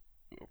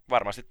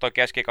varmasti toi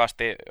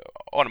keskikasti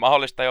on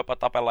mahdollista jopa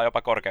tapella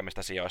jopa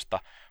korkeimmista sijoista,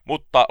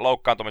 mutta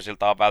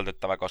loukkaantumisilta on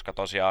vältyttävä, koska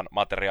tosiaan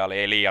materiaali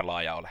ei liian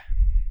laaja ole.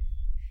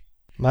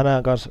 Mä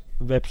näen myös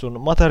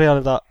Vepsun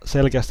materiaalilta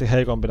selkeästi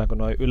heikompina kuin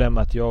nuo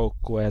ylemmät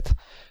joukkueet.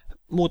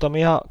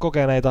 Muutamia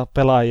kokeneita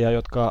pelaajia,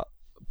 jotka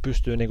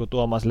pystyy niinku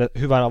tuomaan sille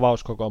hyvän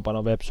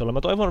avauskokoonpanon Vepsulle.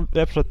 Mä toivon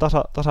Vepsulle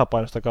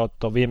tasapainosta kautta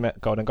tuon viime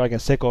kauden kaiken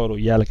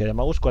sekoilun jälkeen, ja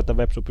mä uskon, että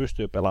Vepsu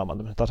pystyy pelaamaan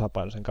tämmöisen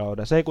tasapainoisen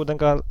kauden. Se ei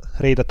kuitenkaan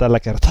riitä tällä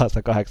kertaa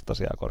sitä 8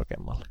 sijaa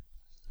korkeammalle.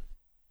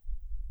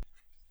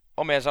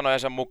 Omien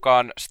sanojensa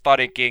mukaan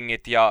Stadin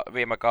Kingit ja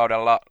viime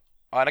kaudella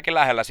ainakin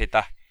lähellä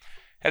sitä.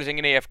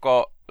 Helsingin IFK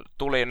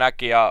tuli,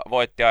 näki ja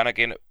voitti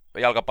ainakin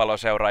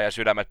jalkapalloseuraa ja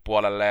sydämet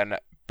puolelleen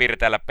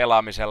pirteällä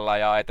pelaamisella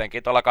ja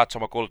etenkin tuolla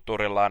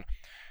katsomokulttuurillaan.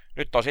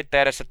 Nyt on sitten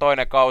edessä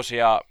toinen kausi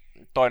ja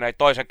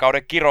toisen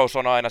kauden kirous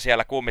on aina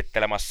siellä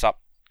kummittelemassa.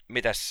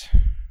 mitäs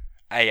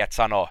äijät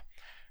sanoo,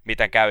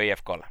 miten käy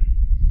IFK:lle?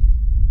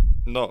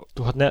 No,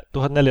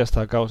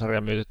 1400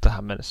 kausaria myyty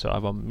tähän mennessä, se on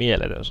aivan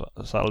mieletön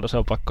saldo, se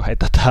on pakko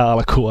heittää tähän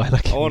alkuun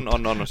ainakin.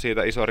 On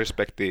siitä iso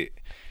respekti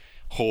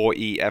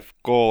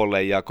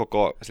HIFK:lle ja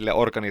koko sille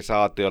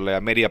organisaatiolle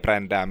ja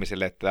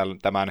mediabrändäämiselle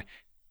tämän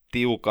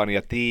tiukan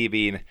ja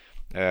tiiviin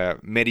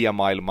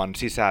mediamaailman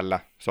sisällä.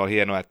 Se on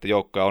hienoa, että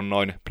joukkoja on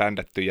noin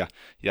brändätty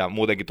ja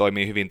muutenkin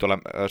toimii hyvin tuolla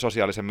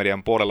sosiaalisen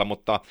median puolella,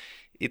 mutta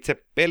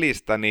itse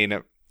pelistä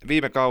niin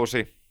viime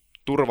kausi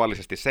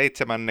turvallisesti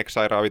 7,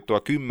 sai raavittua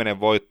 10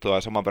 voittoa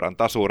ja saman verran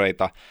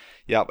tasureita.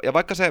 Ja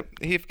vaikka se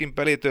HIFKin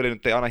pelityyli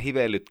nyt ei aina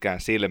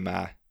hivellytkään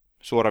silmää,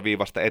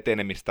 suoraviivasta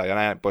etenemistä ja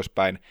näin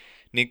poispäin,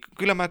 niin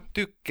kyllä mä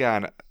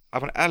tykkään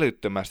aivan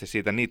älyttömästi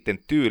siitä niiden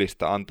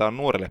tyylistä antaa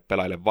nuorille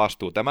pelaajille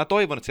vastuuta. Ja mä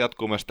toivon, että se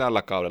jatkuu myös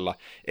tällä kaudella.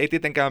 Ei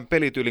tietenkään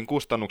pelityylin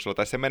kustannuksella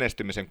tai se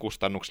menestymisen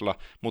kustannuksella,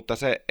 mutta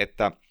se,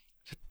 että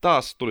se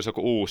taas tulisi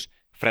joku uusi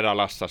Freda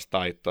Lassas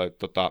tai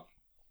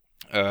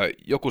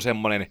joku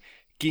semmoinen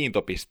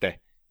kiintopiste,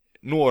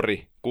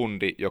 nuori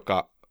kundi,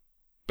 joka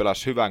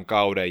pelasi hyvän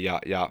kauden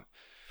ja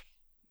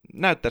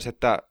näyttäisi,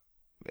 että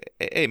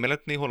ei meillä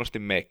nyt niin huonosti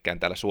meekään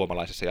täällä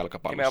suomalaisessa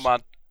jalkapallossa. Nimenomaan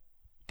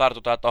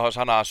tartutaan tuohon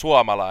sanaan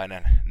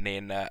suomalainen,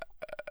 niin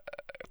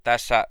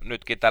tässä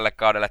nytkin tälle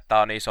kaudelle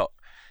tämä on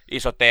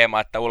iso teema,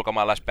 että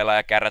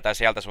ulkomaalaispelaaja kärrätään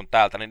sieltä sun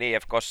täältä, niin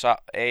IFK:ssa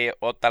ei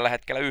ole tällä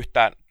hetkellä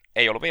yhtään,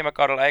 ei ollut viime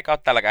kaudella eikä ole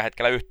tälläkään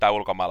hetkellä yhtään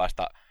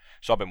ulkomaalaista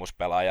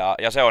sopimuspelaajaa,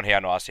 ja se on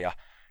hieno asia.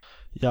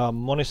 Ja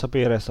monissa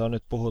piireissä on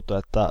nyt puhuttu,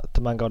 että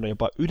tämän kauden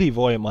jopa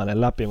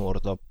ylivoimainen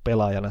läpimurto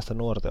pelaaja näistä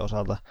nuorten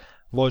osalta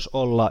voisi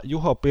olla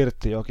Juho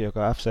Pirttijoki,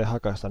 joka FC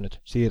Hakasta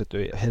nyt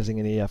siirtyi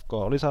Helsingin IFK.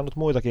 Oli saanut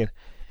muitakin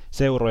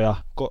seuroja,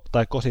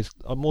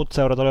 muut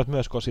seurat olivat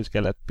myös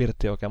kosiskelleet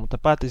Pirttijokea, mutta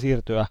päätti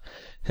siirtyä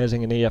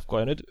Helsingin IFK.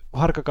 Ja nyt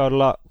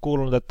harkkakaudella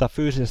kuulunut, että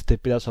fyysisesti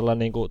pitäisi olla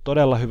niin kuin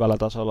todella hyvällä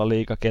tasolla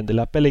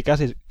liigakentillä.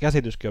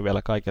 Pelikäsityskin on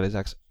vielä kaiken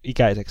lisäksi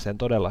ikäisekseen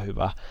todella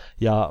hyvä.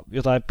 Ja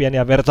jotain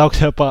pieniä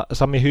vertauksia jopa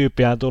Sami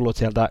Hyypiään tullut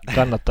sieltä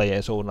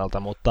kannattajien suunnalta,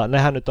 mutta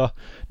nehän nyt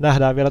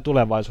nähdään vielä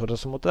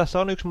tulevaisuudessa. Mutta tässä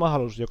on yksi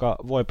mahdollisuus, joka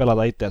voi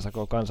pelata itseensä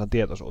koko kansan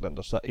tietoisuuden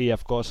tuossa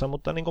IFK:ssa,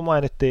 mutta niin kuin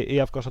mainittiin,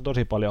 IFK:ssa on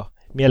tosi paljon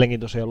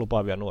mielenkiintoisia ja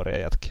lupaavia nuoria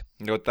jätkiä.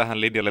 Joo,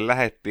 tähän linjalle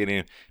lähettiin,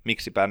 niin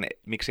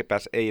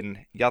miksipäs ei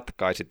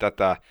jatkaisi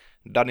tätä.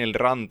 Daniel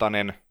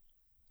Rantanen,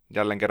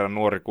 jälleen kerran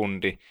nuori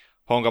kundi,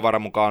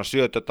 Honkavaran mukaan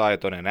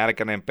syöttötaitoinen,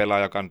 nälkäinen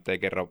pelaaja, joka nyt ei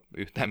kerro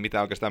yhtään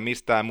mitään oikeastaan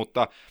mistään,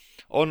 mutta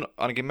on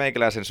ainakin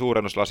meikäläisen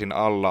suurennuslasin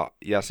alla,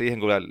 ja siihen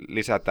kun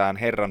lisätään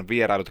herran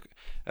vierailut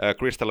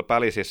Crystal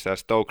Palaceissa ja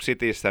Stoke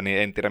Cityssä, niin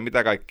en tiedä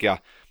mitä kaikkia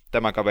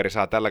tämä kaveri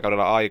saa tällä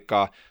kaudella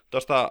aikaa.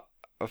 Tuosta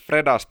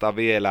Fredasta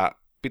vielä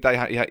pitää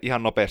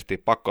ihan nopeasti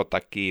pakko ottaa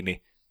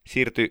kiinni.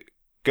 Siirtyi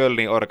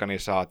Kölnin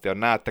organisaatioon.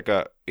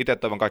 Näettekö, itse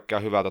toivon kaikkea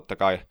hyvää totta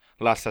kai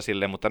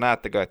Lassasille, mutta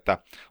näettekö, että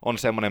on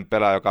semmoinen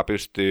pelaaja, joka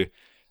pystyy,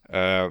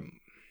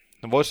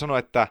 voisi sanoa,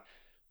 että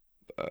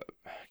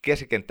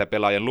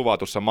keskikenttäpelaajien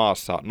luvatussa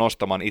maassa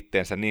nostamaan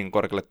itteensä niin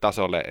korkealle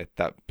tasolle,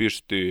 että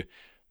pystyy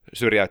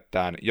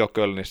syrjäyttämään jo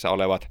Kölnissä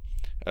olevat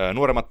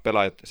nuoremmat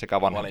pelaajat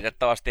sekä vanhemmat?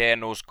 Valitettavasti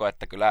en usko,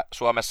 että kyllä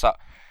Suomessa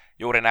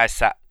juuri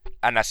näissä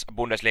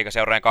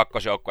NS-Bundesliga-seurojen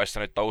kakkosjoukkueissa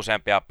nyt on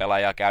useampia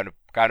pelaajia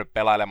käynyt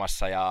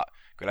pelailemassa, ja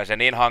kyllä se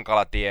niin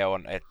hankala tie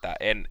on, että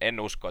en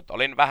usko. Että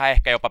olin vähän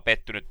ehkä jopa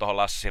pettynyt tuohon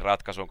Lassasin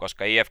ratkaisuun,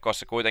 koska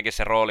IFK:ssa kuitenkin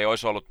se rooli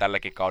olisi ollut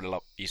tälläkin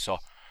kaudella iso,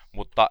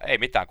 mutta ei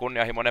mitään,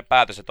 kunnianhimoinen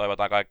päätös ja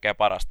toivotaan kaikkea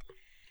parasta.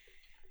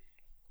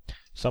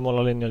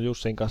 Samalla linjalla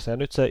Jussin kanssa, ja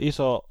nyt se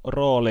iso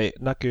rooli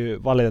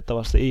näkyy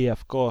valitettavasti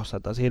IFK:ssa,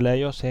 että sillä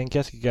ei ole siihen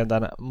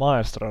keskikentän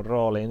maestron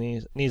rooli,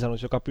 niin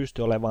sanotusti, joka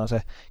pystyy olemaan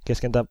se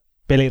keskentän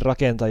pelin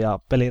rakentaja,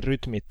 pelin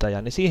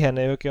rytmittäjä, niin siihen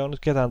ei oikein ole nyt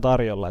ketään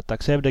tarjolla, että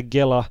Xevde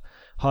Gela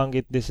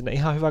hankittiin sinne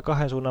ihan hyvä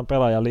kahden suunnan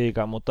pelaaja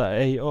liigaan, mutta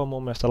ei ole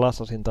mun mielestä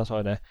Lassasin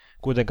tasoinen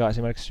kuitenkaan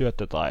esimerkiksi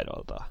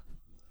syöttötaidoltaan.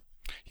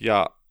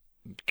 Ja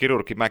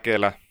kirurgi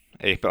Mäkelä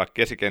ei pelaa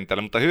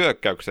keskikentällä, mutta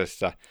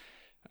hyökkäyksessä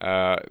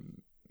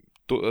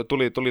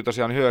tuli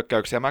tosiaan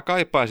hyökkäyksiä. Mä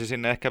kaipaisin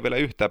sinne ehkä vielä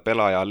yhtä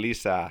pelaajaa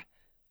lisää,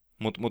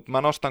 mutta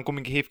mä nostan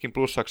kumminkin HIFKin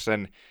plussaksi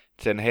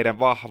sen heidän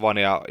vahvan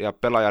ja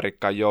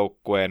pelaajarikkaan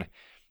joukkueen,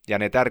 ja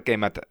ne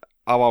tärkeimmät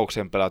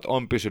avauksen pelaat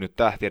on pysynyt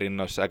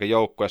tähtirinnoissa, eikä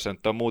joukkueessa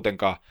nyt ole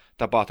muutenkaan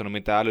tapahtunut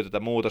mitään älytöntä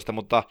muutosta,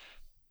 mutta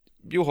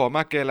Juho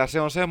Mäkelä,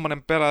 se on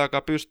semmoinen pelaaja,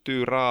 joka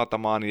pystyy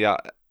raatamaan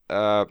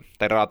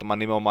raatamaan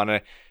nimenomaan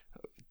ne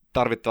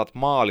tarvittavat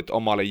maalit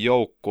omalle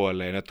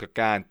joukkueelleen, jotka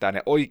kääntää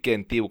ne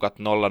oikein tiukat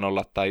 0-0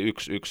 tai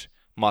 1-1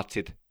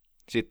 matsit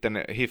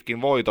sitten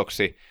HIFKin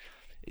voitoksi,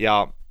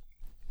 ja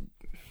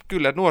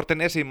kyllä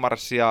nuorten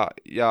esimarssi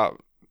ja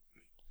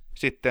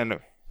sitten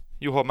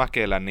Juho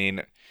Mäkelä,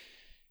 niin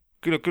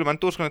kyllä mä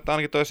nyt uskon, että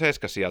ainakin toi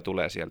 7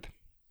 tulee sieltä.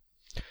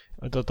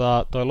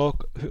 Toi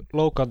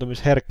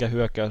loukkaantumisherkkä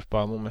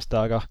hyökkäyspää on mun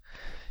mielestä aika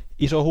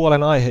iso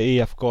huolenaihe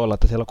IFK:lla,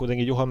 että siellä on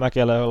kuitenkin Juho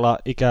Mäkelä, jolla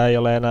ikä ei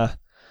ole enää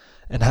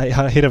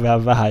ihan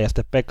hirveän vähän, ja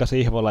sitten Pekka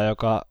Sihvola,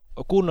 joka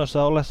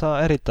kunnossa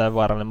ollessaan erittäin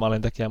vaarallinen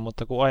maalintekijä,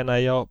 mutta kun aina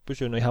ei ole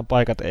pysynyt ihan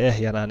paikat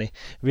ehjänä, niin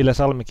Ville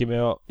Salmikivi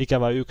on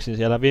ikävä yksin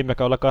siellä. Viime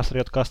kaudella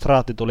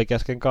Kastraatti tuli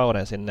kesken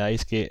kauden sinne ja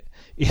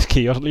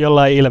iski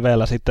jollain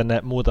ilveellä sitten ne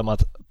muutamat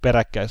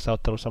peräkkäisissä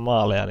ottelussa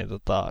maaleja, niin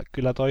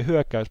kyllä toi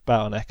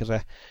hyökkäyspää on ehkä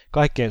se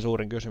kaikkein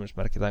suurin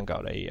kysymysmerkki tämän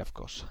kauden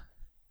IFK:ssa.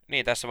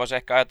 Niin, tässä voisi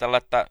ehkä ajatella,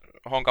 että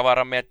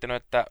Honkavaara on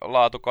miettinyt, että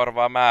laatu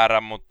korvaa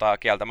määrän, mutta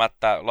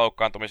kieltämättä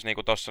niin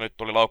kuin tuossa nyt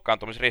tuli,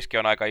 loukkaantumisriski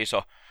on aika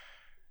iso.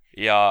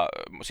 Ja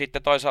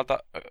sitten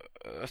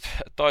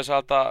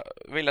toisaalta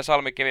Ville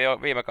Salmikivi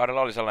jo viime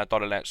kaudella oli sellainen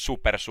todellinen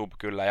supersub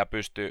kyllä ja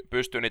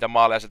pystyy niitä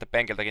maaleja sitten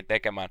penkiltäkin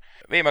tekemään.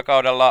 Viime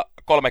kaudella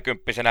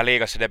 30-vuotiaana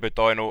liigassa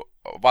debytoinut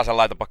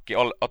vasenlaitapakki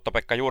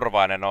Otto-Pekka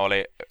Jurvainen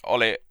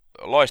oli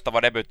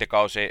loistava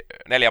debyyttikausi,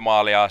 4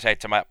 maalia,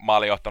 7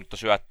 maalijohtanutta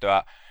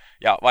syöttöä.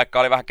 Ja vaikka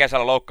oli vähän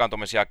kesällä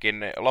loukkaantumisiakin,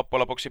 niin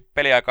loppujen lopuksi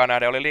peliaikaan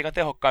nähden oli liigan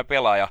tehokkain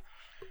pelaaja.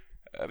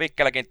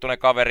 Vikkeläkinttuinen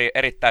kaveri,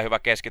 erittäin hyvä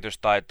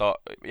keskitystaito.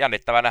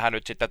 Jännittävä nähdä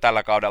nyt sitten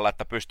tällä kaudella,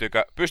 että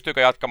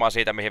pystyykö jatkamaan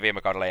siitä, mihin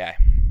viime kaudella jäi.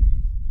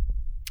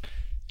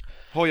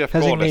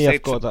 Helsingin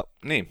IFK:ta.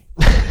 Niin.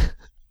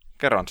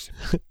 Kerrons.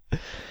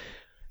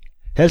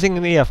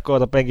 Helsingin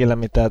IFK:ta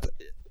Penkinlämmittäjät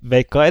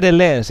veikkaa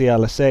edelleen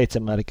sijalle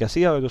 7, eli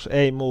sijoitus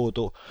ei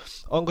muutu.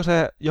 Onko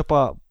se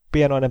jopa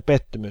pienoinen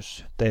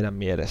pettymys teidän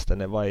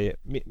mielestänne vai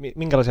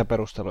minkälaisia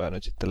perusteluja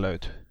nyt sitten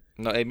löytyy?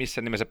 No ei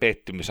missään nimessä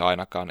pettymys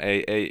ainakaan.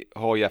 Ei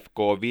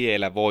HFK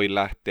vielä voi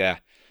lähteä,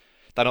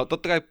 tai no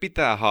totta kai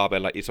pitää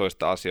haaveilla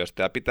isoista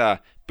asioista ja pitää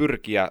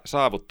pyrkiä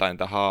saavuttaa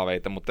niitä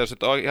haaveita, mutta jos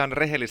nyt ihan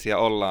rehellisiä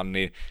ollaan,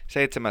 niin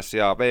 7.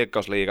 ja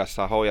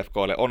Veikkausliigassa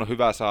HFKlle on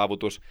hyvä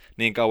saavutus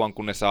niin kauan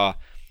kun ne saa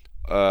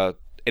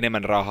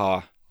enemmän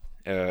rahaa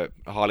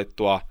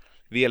haalittua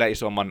vielä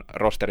isomman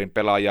rosterin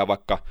pelaajia,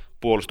 vaikka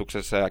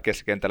puolustuksessa ja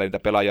keskikentällä niitä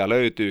pelaajia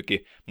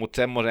löytyykin, mutta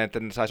semmoisen, että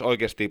ne saisi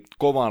oikeasti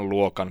kovan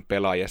luokan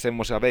pelaajia,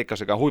 semmoisia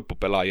Veikkausliigan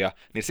huippupelaajia,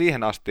 niin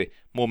siihen asti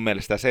mun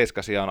mielestä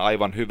 7 on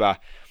aivan hyvä.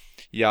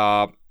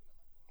 Ja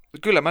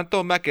kyllä mä nyt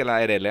oon Mäkelää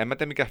edelleen, en mä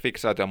tiedä mikä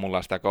fiksaatio mulla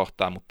on sitä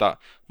kohtaa, mutta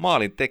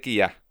maalin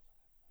tekijä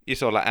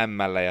isolla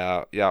M:llä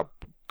ja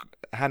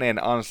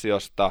hänen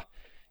ansiosta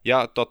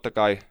ja totta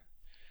kai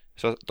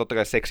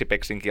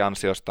Seksipeksinkin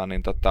ansiosta,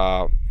 niin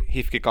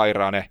Hifki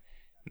kairaa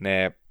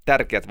ne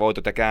tärkeät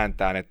voitot ja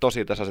kääntää ne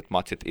tosi tasaiset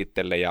matsit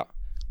itselle ja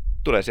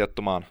tulee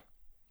sijoittumaan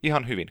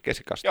ihan hyvin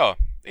keskikasta. Joo,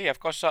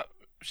 IFK:ssa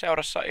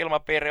seurassa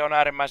ilmapiiri on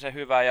äärimmäisen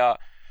hyvä ja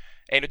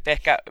ei nyt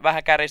ehkä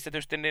vähän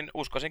kärjistetysti, niin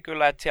uskoisin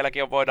kyllä, että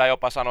sielläkin voidaan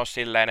jopa sanoa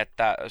silleen,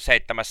 että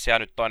 7. ja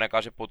nyt toinen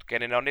kausi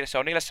putkeen, niin se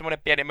on niille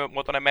semmoinen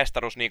pienimuotoinen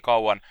mestaruus niin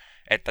kauan,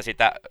 että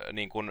sitä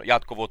niin kuin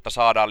jatkuvuutta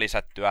saadaan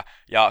lisättyä.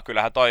 Ja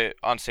kyllähän toi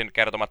Anssin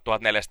kertomat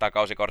 1400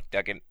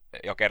 kausikorttiakin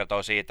jo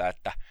kertoo siitä,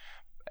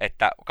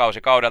 että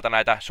kausikaudelta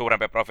näitä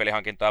suurempia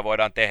profiilihankintoja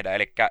voidaan tehdä,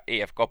 eli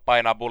IFK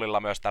painaa bullilla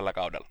myös tällä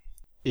kaudella.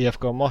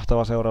 IFK on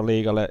mahtava seura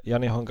liigalle,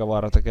 Jani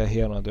Honkavaara tekee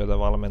hienoa työtä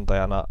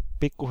valmentajana,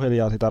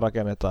 pikkuhiljaa sitä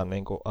rakennetaan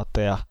niin kuin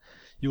Atte ja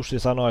Jussi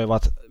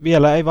sanoivat.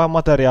 Vielä ei vaan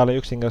materiaali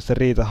yksinkertaisesti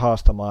riitä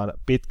haastamaan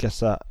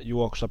pitkässä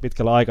juoksussa,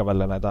 pitkällä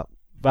aikavälillä näitä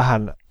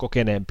vähän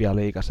kokeneempia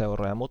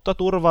liigaseuroja, mutta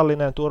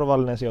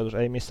turvallinen sijoitus,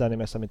 ei missään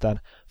nimessä mitään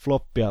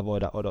floppia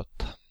voida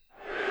odottaa.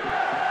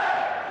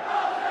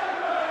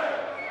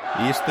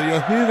 Istu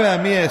jo hyvä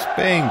mies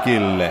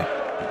penkille.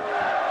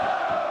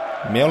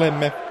 Me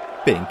olemme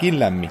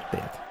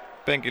Penkinlämmittäjät.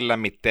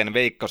 Penkinlämmittäjän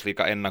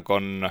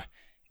Veikkausliiga-ennakon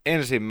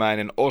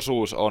ensimmäinen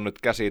osuus on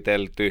nyt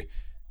käsitelty.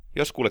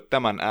 Jos kuulet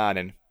tämän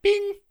äänen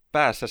ping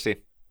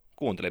päässäsi,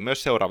 kuuntele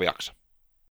myös seuraava jakso.